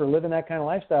compensate for living that kind of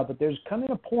lifestyle, but there's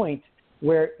coming a point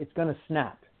where it's going to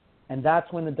snap, and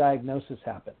that's when the diagnosis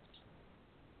happens.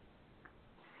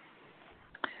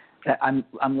 I'm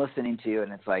listening to you,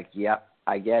 and it's like, yep,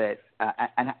 I get it.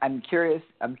 And I'm curious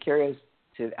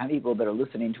to how many people that are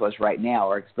listening to us right now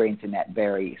are experiencing that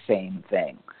very same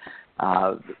thing,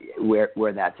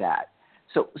 where that's at.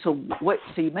 So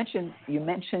you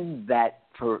mentioned that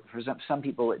for some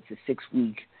people it's a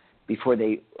 6-week before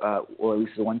they, or at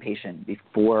least the one patient,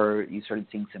 before you started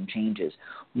seeing some changes.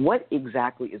 What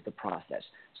exactly is the process?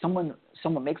 Someone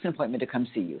makes an appointment to come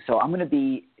see you. So I'm going to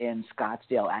be in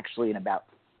Scottsdale actually in about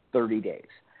 30 days.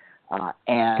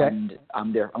 And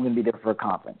I'm going to be there for a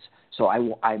conference. So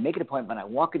I make an appointment. I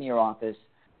walk into your office,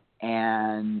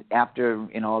 and after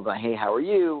hey, how are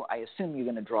you? I assume you're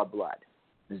going to draw blood.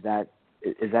 Is that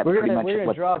pretty much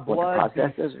what the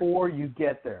process is? Before you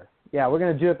get there. Yeah, we're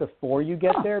going to do it before you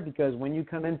get there, because when you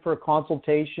come in for a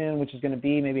consultation, which is going to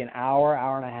be maybe an hour,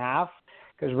 hour and a half,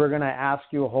 because we're going to ask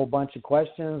you a whole bunch of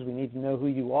questions. We need to know who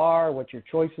you are, what your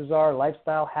choices are,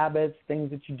 lifestyle habits,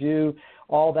 things that you do,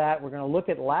 all that. We're going to look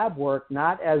at lab work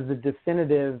not as the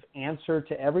definitive answer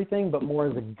to everything, but more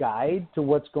as a guide to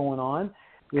what's going on.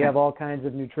 We have all kinds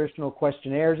of nutritional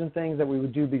questionnaires and things that we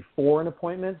would do before an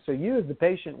appointment. So you as the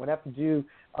patient would have to do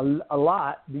a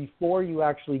lot before you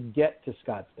actually get to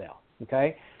Scottsdale,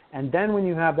 okay? And then when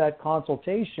you have that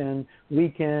consultation, we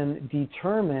can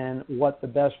determine what the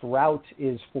best route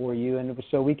is for you. And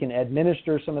so we can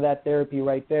administer some of that therapy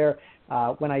right there.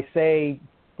 When I say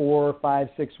 4, 5,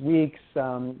 6 weeks,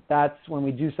 that's when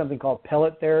we do something called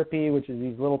pellet therapy, which is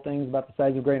these little things about the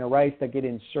size of a grain of rice that get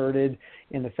inserted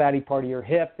in the fatty part of your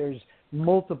hip. There's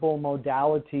multiple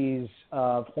modalities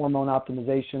of hormone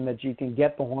optimization that you can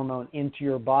get the hormone into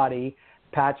your body.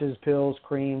 Patches, pills,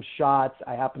 creams, shots.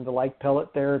 I happen to like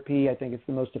pellet therapy. I think it's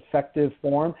the most effective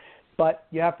form, but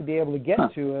you have to be able to get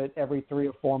to it every 3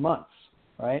 or 4 months,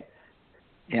 right?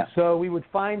 Yeah. So we would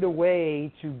find a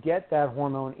way to get that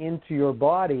hormone into your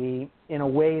body in a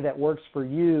way that works for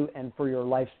you and for your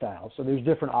lifestyle. So there's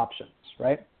different options,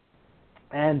 right?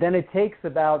 And then it takes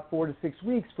about 4 to 6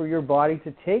 weeks for your body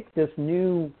to take this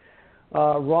new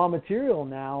raw material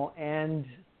now and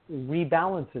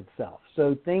rebalance itself.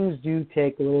 So things do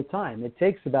take a little time. It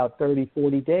takes about 30,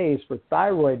 40 days for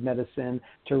thyroid medicine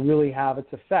to really have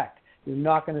its effect. You're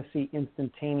not going to see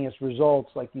instantaneous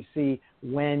results like you see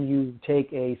when you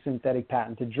take a synthetic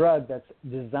patented drug that's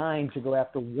designed to go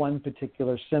after one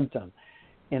particular symptom.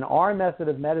 In our method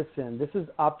of medicine, this is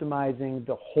optimizing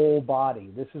the whole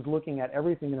body. This is looking at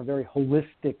everything in a very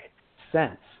holistic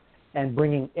sense and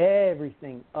bringing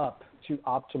everything up to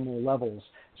optimal levels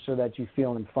so that you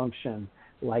feel and function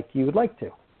like you would like to.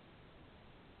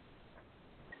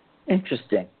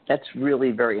 Interesting. That's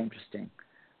really very interesting.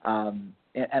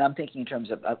 And I'm thinking in terms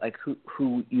of like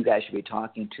who you guys should be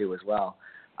talking to as well.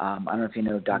 I don't know if you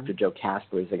know Dr. Joe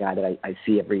Casper is a guy that I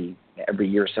see every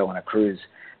year or so on a cruise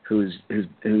who's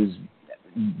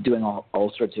doing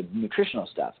all sorts of nutritional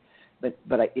stuff.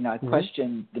 But I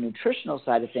question the nutritional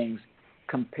side of things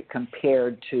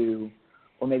compared to,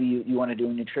 or maybe you want to do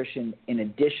nutrition in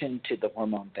addition to the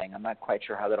hormone thing. I'm not quite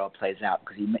sure how that all plays out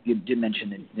because you did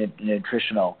mention the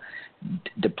nutritional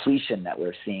depletion that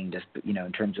we're seeing just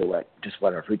in terms of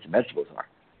what our fruits and vegetables are.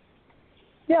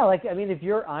 Yeah, if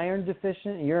you're iron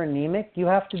deficient, you're anemic, you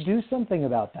have to do something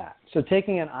about that. So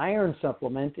taking an iron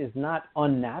supplement is not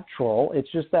unnatural. It's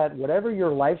just that whatever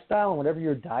your lifestyle and whatever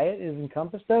your diet is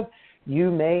encompassed of,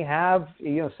 you may have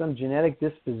some genetic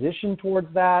disposition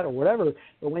towards that or whatever.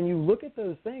 But when you look at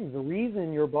those things, the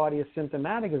reason your body is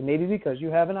symptomatic is maybe because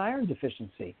you have an iron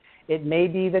deficiency. It may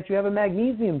be that you have a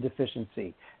magnesium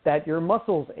deficiency, that your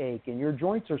muscles ache and your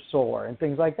joints are sore and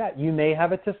things like that. You may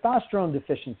have a testosterone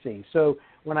deficiency. So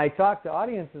when I talk to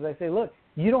audiences, I say, look,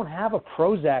 you don't have a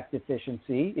Prozac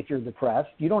deficiency if you're depressed.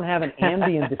 You don't have an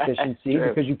Ambien deficiency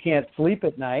because you can't sleep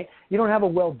at night. You don't have a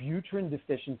Wellbutrin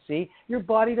deficiency. Your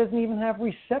body doesn't even have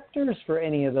receptors for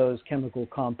any of those chemical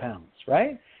compounds,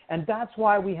 right? And that's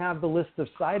why we have the list of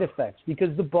side effects,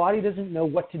 because the body doesn't know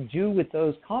what to do with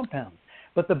those compounds.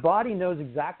 But the body knows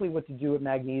exactly what to do with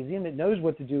magnesium. It knows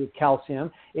what to do with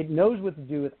calcium. It knows what to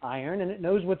do with iron, and it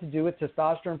knows what to do with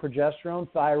testosterone, progesterone,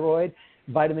 thyroid,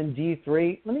 vitamin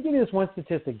D3. Let me give you this one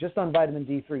statistic just on vitamin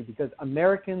D3, because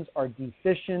Americans are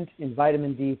deficient in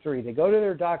vitamin D3. They go to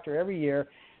their doctor every year.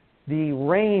 The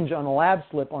range on a lab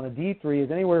slip on a D3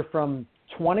 is anywhere from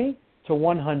 20 to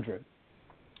 100.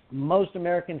 Most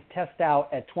Americans test out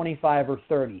at 25 or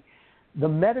 30. The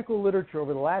medical literature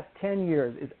over the last 10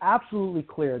 years is absolutely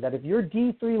clear that if your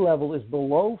D3 level is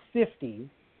below 50,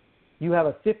 you have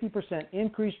a 50%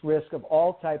 increased risk of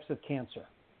all types of cancer.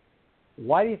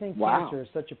 Why do you think cancer is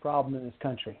such a problem in this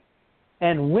country?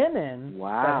 And women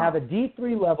that have a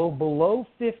D3 level below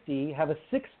 50 have a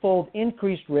 6-fold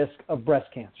increased risk of breast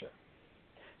cancer.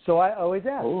 So I always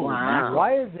ask,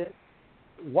 why is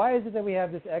it that we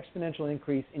have this exponential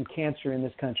increase in cancer in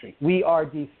this country? We are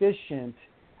deficient.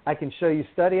 I can show you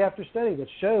study after study that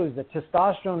shows that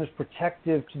testosterone is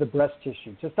protective to the breast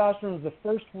tissue. Testosterone is the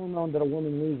first hormone that a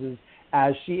woman loses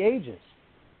as she ages.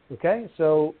 Okay,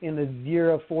 so in the year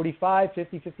of 45,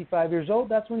 50, 55 years old,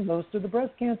 that's when most of the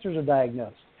breast cancers are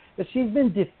diagnosed. But she's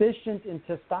been deficient in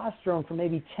testosterone for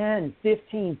maybe 10,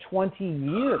 15, 20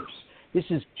 years. This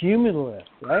is cumulative,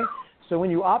 right? So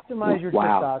when you optimize your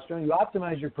testosterone, you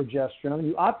optimize your progesterone,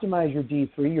 you optimize your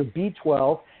D3, your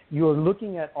B12, you're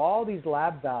looking at all these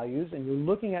lab values and you're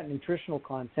looking at nutritional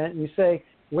content, and you say,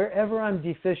 wherever I'm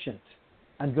deficient,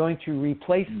 I'm going to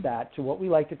replace that to what we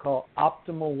like to call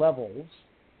optimal levels.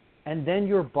 And then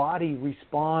your body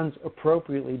responds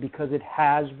appropriately because it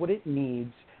has what it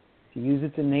needs to use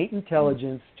its innate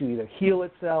intelligence to either heal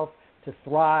itself, to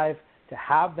thrive, to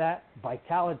have that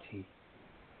vitality.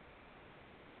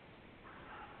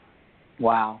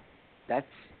 Wow, that's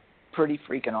pretty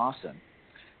freaking awesome.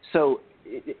 So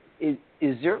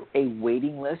is there a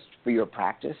waiting list for your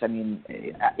practice? I mean,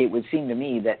 it would seem to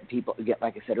me that people,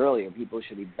 like I said earlier, people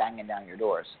should be banging down your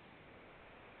doors.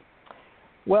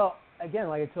 Well, again,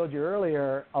 like I told you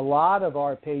earlier, a lot of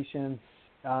our patients,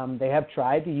 they have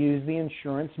tried to use the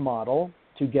insurance model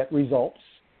to get results.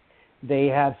 They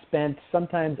have spent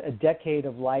sometimes a decade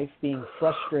of life being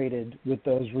frustrated with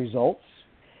those results.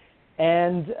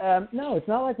 And no, it's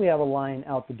not like we have a line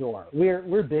out the door.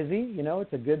 We're busy.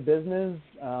 It's a good business.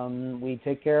 We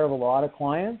take care of a lot of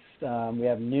clients. We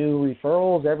have new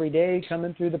referrals every day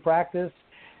coming through the practice.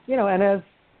 And as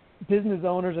business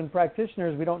owners and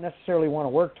practitioners, we don't necessarily want to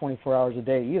work 24 hours a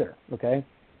day either, okay?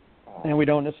 And we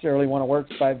don't necessarily want to work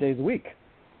 5 days a week.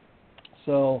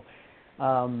 So,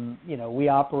 we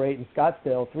operate in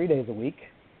Scottsdale 3 days a week.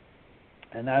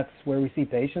 And that's where we see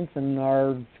patients, and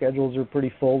our schedules are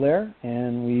pretty full there.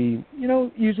 And we,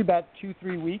 usually about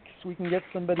 2-3 weeks we can get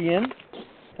somebody in.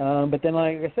 But then,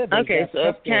 like I said, okay, so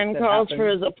if Ken calls for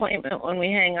his appointment when we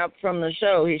hang up from the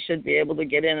show, he should be able to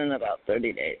get in about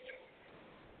 30 days.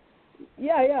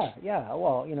 Yeah.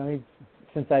 Well,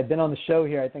 since I've been on the show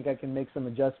here, I think I can make some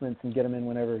adjustments and get him in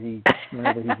whenever he's in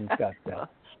Scottsdale.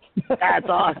 That's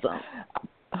awesome.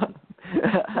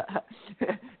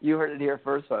 You heard it here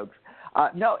first, folks. I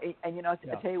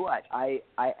tell you what, I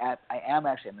am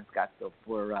actually in Scottsdale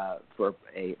for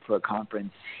a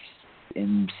conference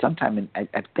in sometime in I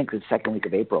think the second week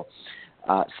of April.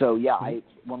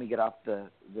 When we get off the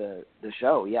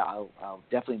show, I'll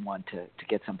definitely want to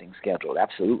get something scheduled.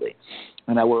 Absolutely,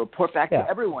 and I will report back to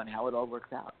everyone how it all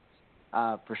works out.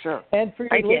 For sure. And for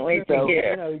your I can't wait to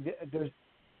hear.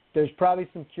 There's probably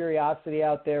some curiosity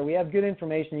out there. We have good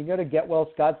information. You can go to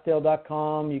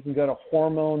getwellscottsdale.com. You can go to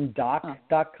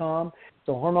hormonedoc.com.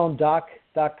 So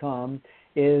hormonedoc.com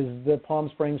is the Palm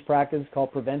Springs practice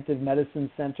called Preventive Medicine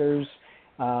Centers.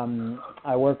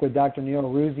 I work with Dr. Neil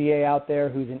Rouzier out there,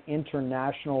 who's an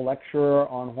international lecturer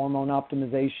on hormone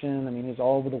optimization. I mean, he's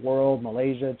all over the world,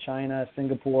 Malaysia, China,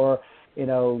 Singapore,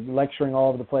 lecturing all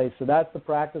over the place. So that's the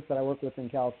practice that I work with in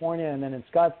California. And then in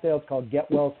Scottsdale, it's called Get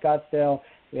Well Scottsdale.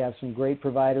 We have some great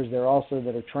providers there also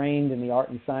that are trained in the art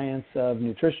and science of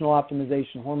nutritional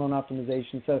optimization, hormone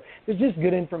optimization. So there's just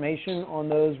good information on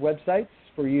those websites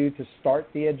for you to start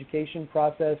the education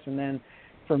process. And then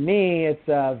for me, it's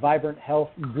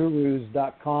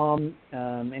vibranthealthgurus.com.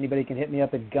 Anybody can hit me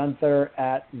up at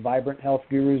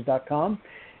gunther@vibranthealthgurus.com.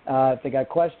 If they got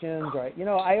questions, or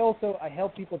I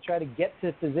help people try to get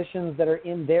to physicians that are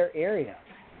in their area.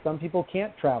 Some people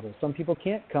can't travel, some people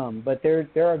can't come, but there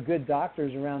are good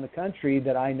doctors around the country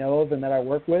that I know of and that I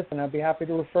work with, and I'd be happy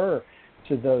to refer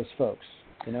to those folks,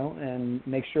 and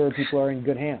make sure people are in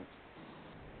good hands.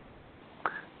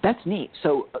 That's neat.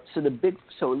 So it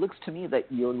looks to me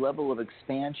that your level of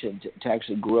expansion to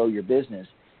actually grow your business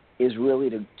is really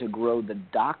to grow the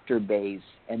doctor base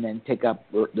and then pick up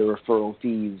the referral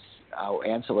fees or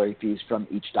ancillary fees from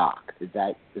each doc. Is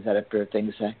that a fair thing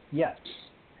to say? Yes.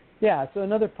 Yeah, so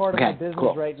another part of my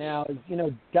business right now is,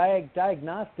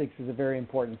 diagnostics is a very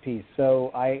important piece.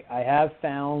 So I have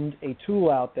found a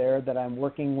tool out there that I'm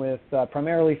working with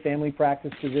primarily family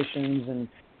practice physicians and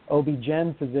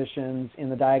OB-GYN physicians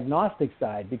in the diagnostic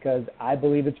side, because I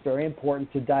believe it's very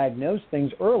important to diagnose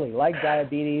things early, like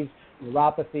diabetes,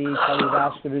 neuropathy,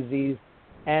 cardiovascular disease.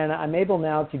 And I'm able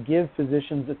now to give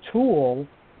physicians a tool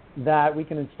that we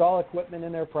can install equipment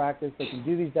in their practice. They can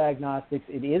do these diagnostics.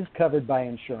 It is covered by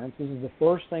insurance. This is the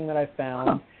first thing that I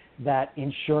found that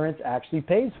insurance actually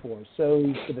pays for.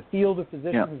 So for the field of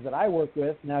physicians that I work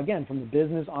with, now again, from the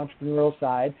business entrepreneurial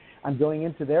side, I'm going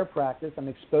into their practice. I'm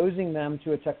exposing them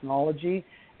to a technology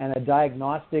and a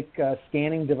diagnostic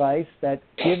scanning device that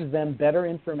gives them better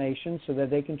information so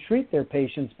that they can treat their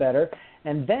patients better.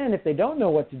 And then if they don't know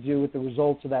what to do with the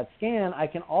results of that scan, I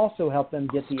can also help them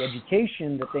get the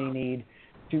education that they need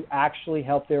to actually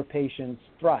help their patients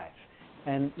thrive.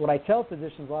 And what I tell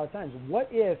physicians a lot of times, what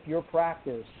if your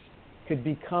practice could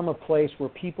become a place where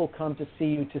people come to see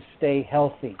you to stay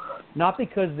healthy, not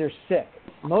because they're sick.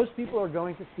 Most people are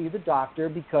going to see the doctor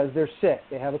because they're sick.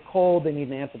 They have a cold, they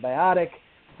need an antibiotic,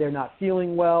 they're not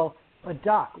feeling well. But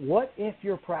doc, what if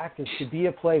your practice could be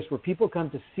a place where people come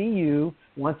to see you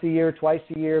once a year, twice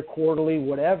a year, quarterly,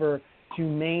 whatever, to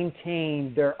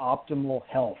maintain their optimal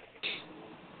health?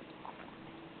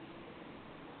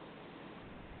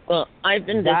 Well, I've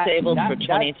been disabled for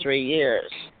 23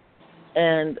 years.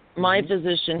 And my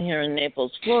physician here in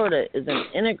Naples, Florida, is an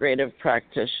integrative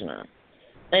practitioner.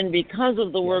 And because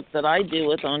of the work that I do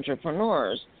with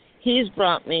entrepreneurs, he's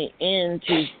brought me in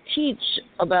to teach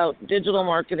about digital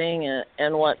marketing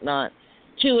and whatnot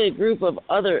to a group of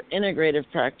other integrative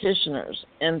practitioners.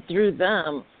 And through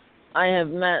them, I have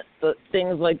met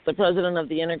things like the president of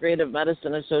the Integrative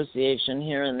Medicine Association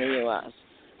here in the U.S.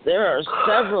 There are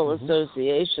several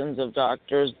associations of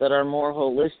doctors that are more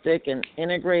holistic and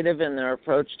integrative in their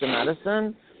approach to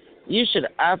medicine. You should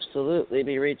absolutely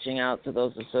be reaching out to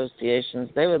those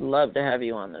associations. They would love to have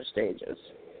you on their stages.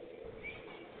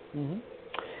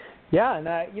 Yeah, and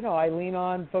I lean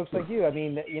on folks like you. I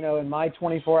mean, in my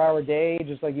 24-hour day,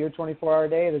 just like your 24-hour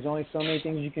day, there's only so many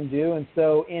things you can do. And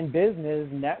so in business,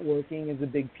 networking is a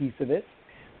big piece of it.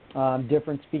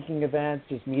 Different speaking events,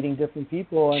 just meeting different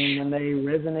people, and when they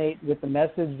resonate with the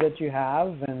message that you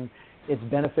have and it's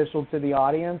beneficial to the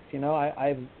audience,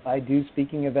 I do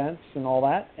speaking events and all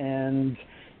that. And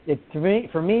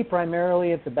for me,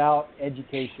 primarily, it's about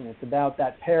education. It's about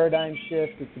that paradigm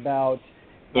shift. It's about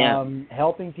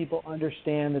helping people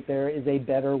understand that there is a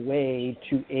better way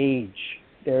to age.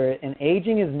 And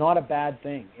aging is not a bad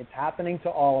thing. It's happening to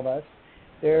all of us.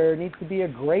 There needs to be a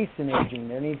grace in aging.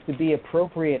 There needs to be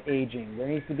appropriate aging. There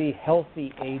needs to be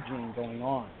healthy aging going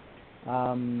on.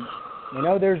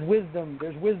 There's wisdom.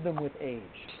 There's wisdom with age.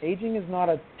 Aging is not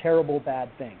a terrible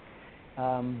bad thing.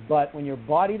 But when your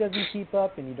body doesn't keep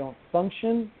up and you don't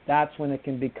function, that's when it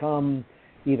can become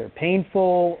either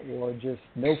painful or just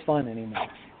no fun anymore.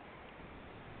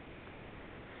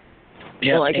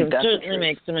 Yeah, well, I can certainly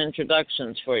make some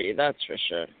introductions for you, that's for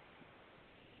sure.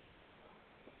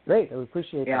 Great, I would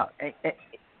appreciate that.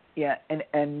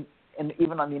 And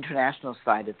even on the international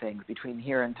side of things, between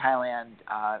here and Thailand,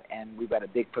 and we've got a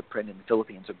big footprint in the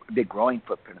Philippines, a big growing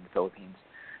footprint in the Philippines.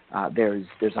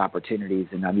 There's opportunities,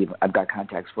 and I've got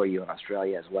contacts for you in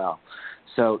Australia as well.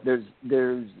 So there's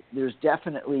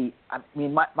definitely. I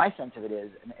mean, my sense of it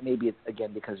is, and maybe it's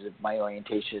again because of my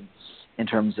orientation in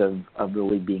terms of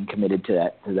really being committed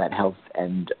to that health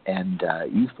and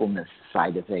youthfulness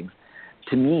side of things.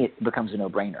 To me, it becomes a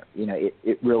no-brainer.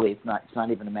 It really it's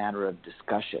not even a matter of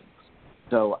discussion.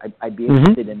 So I'd be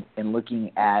interested in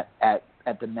looking at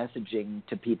the messaging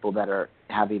to people that are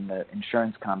having the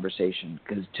insurance conversation,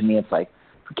 because to me it's like,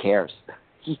 who cares?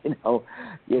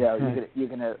 You're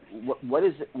gonna what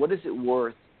is it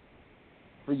worth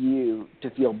for you to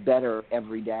feel better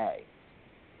every day,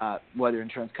 whether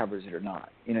insurance covers it or not?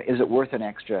 Is it worth an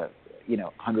extra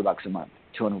 $100 a month,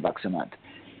 $200 a month?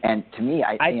 And to me,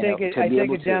 I take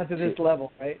it down to this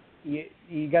level, right?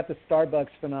 You got the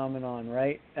Starbucks phenomenon,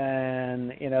 right?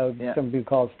 And some people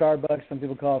call it Starbucks, some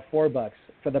people call it $4.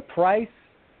 For the price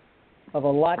of a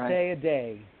latte a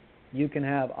day, you can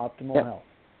have optimal health.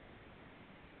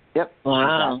 Yep.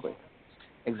 Wow.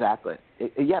 Exactly.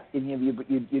 And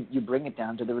you bring it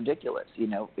down to the ridiculous.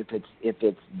 If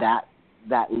it's that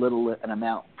little an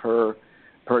amount per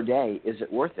day, is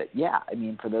it worth it? Yeah. I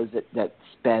mean, for those that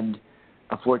spend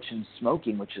a fortune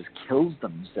smoking, which just kills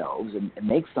themselves and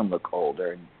makes them look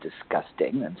older and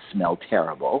disgusting and smell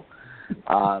terrible.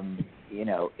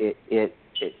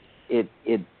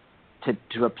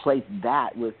 To replace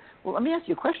that with, well, let me ask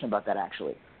you a question about that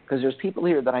actually, because there's people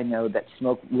here that I know that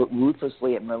smoke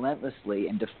ruthlessly and relentlessly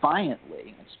and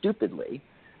defiantly and stupidly.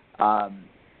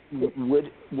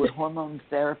 Would hormone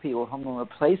therapy or hormone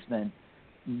replacement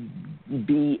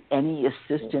be any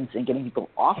assistance in getting people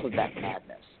off of that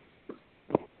madness?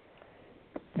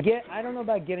 I don't know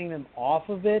about getting them off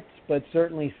of it, but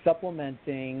certainly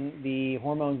supplementing the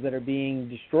hormones that are being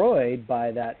destroyed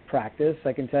by that practice.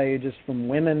 I can tell you just from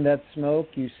women that smoke,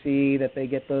 you see that they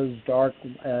get those dark,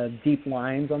 deep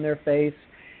lines on their face.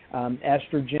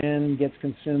 Estrogen gets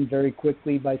consumed very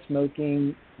quickly by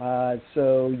smoking,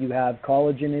 so you have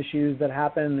collagen issues that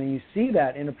happen, and you see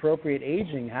that inappropriate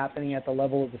aging happening at the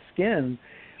level of the skin.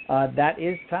 That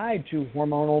is tied to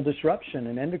hormonal disruption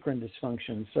and endocrine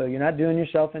dysfunction. So you're not doing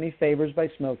yourself any favors by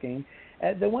smoking.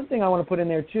 The one thing I want to put in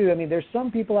there, too, I mean, there's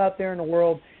some people out there in the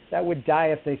world that would die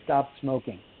if they stopped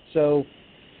smoking. So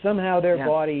somehow their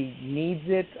body needs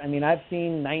it. I mean, I've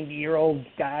seen 90-year-old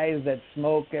guys that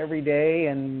smoke every day,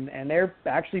 and they're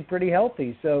actually pretty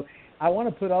healthy. So I want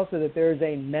to put also that there's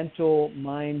a mental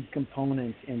mind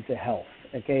component into health.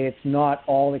 Okay, it's not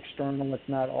all external. It's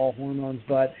not all hormones,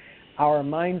 but our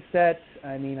mindset,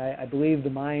 I believe the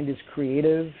mind is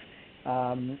creative.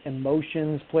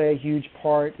 Emotions play a huge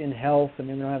part in health. I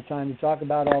mean, we don't have time to talk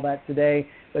about all that today,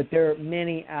 but there are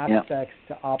many aspects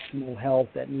to optimal health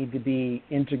that need to be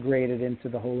integrated into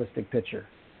the holistic picture.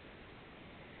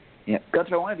 Yeah,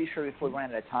 Gunther, I want to be sure before we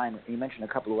run out of time, you mentioned a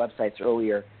couple of websites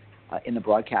earlier in the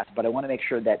broadcast, but I want to make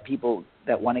sure that people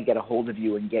that want to get a hold of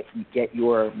you and get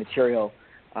your material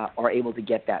are able to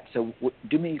get that. So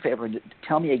do me a favor,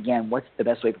 tell me again what's the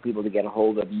best way for people to get a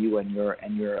hold of you and your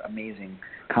amazing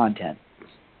content.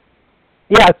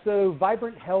 Yeah, so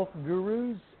Vibrant Health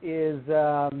Gurus is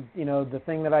the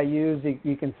thing that I use.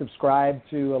 You can subscribe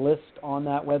to a list on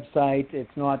that website.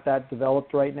 It's not that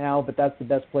developed right now, but that's the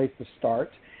best place to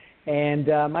start. And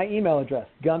my email address,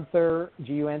 Gunther,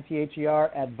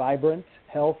 Gunther, at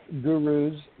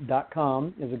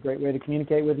vibranthealthgurus.com is a great way to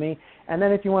communicate with me. And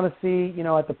then if you want to see,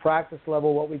 at the practice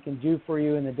level, what we can do for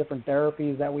you and the different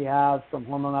therapies that we have, from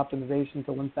hormone optimization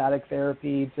to lymphatic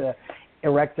therapy to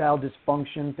erectile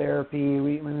dysfunction therapy.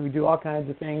 We do all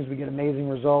kinds of things. We get amazing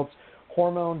results.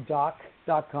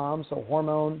 HormoneDoc.com, so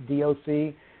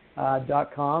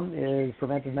HormoneDoc.com is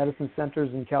preventive medicine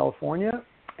centers in California.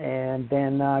 And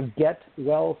then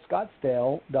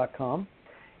GetWellScottsdale.com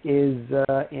is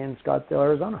in Scottsdale,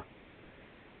 Arizona.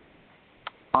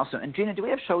 Awesome. And Gina, do we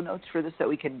have show notes for this that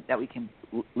we can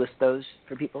list those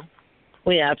for people?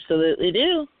 We absolutely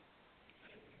do.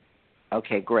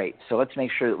 Okay, great. So let's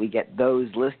make sure that we get those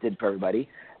listed for everybody.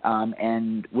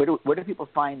 And where do people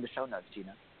find the show notes,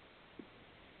 Gina?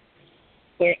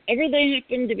 Wherever they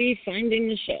happen to be finding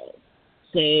the show.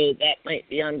 So that might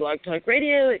be on Blog Talk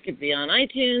Radio, it could be on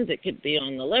iTunes, it could be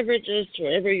on the Leverages.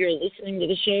 Wherever you're listening to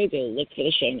the show, go look for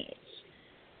the show notes.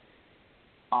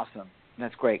 Awesome.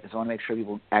 That's great, because I want to make sure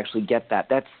people actually get that.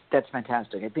 That's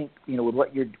fantastic. I think, with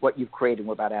what you've created,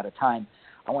 we're about out of time.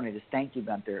 I want to just thank you,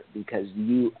 Gunther, because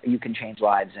you can change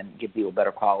lives and give people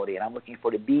better quality, and I'm looking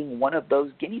forward to being one of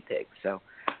those guinea pigs. So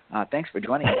thanks for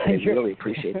joining us. I really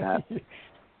appreciate that.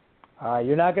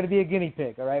 You're not going to be a guinea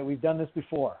pig, all right? We've done this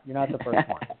before. You're not the first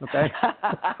one, okay?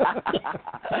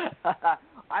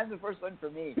 I'm the first one for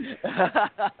me.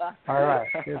 All right,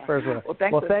 you're the first one.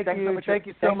 Thank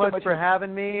you so much for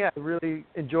having me. I really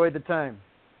enjoyed the time.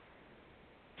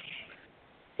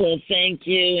 Well, thank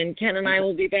you. And Ken and I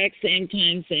will be back same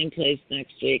time, same place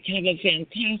next week. Have a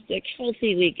fantastic,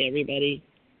 healthy week, everybody.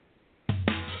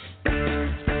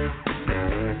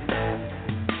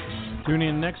 Tune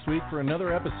in next week for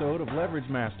another episode of Leverage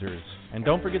Masters. And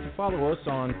don't forget to follow us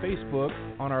on Facebook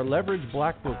on our Leverage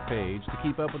Black Book page to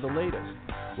keep up with the latest.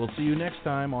 We'll see you next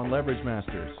time on Leverage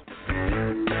Masters.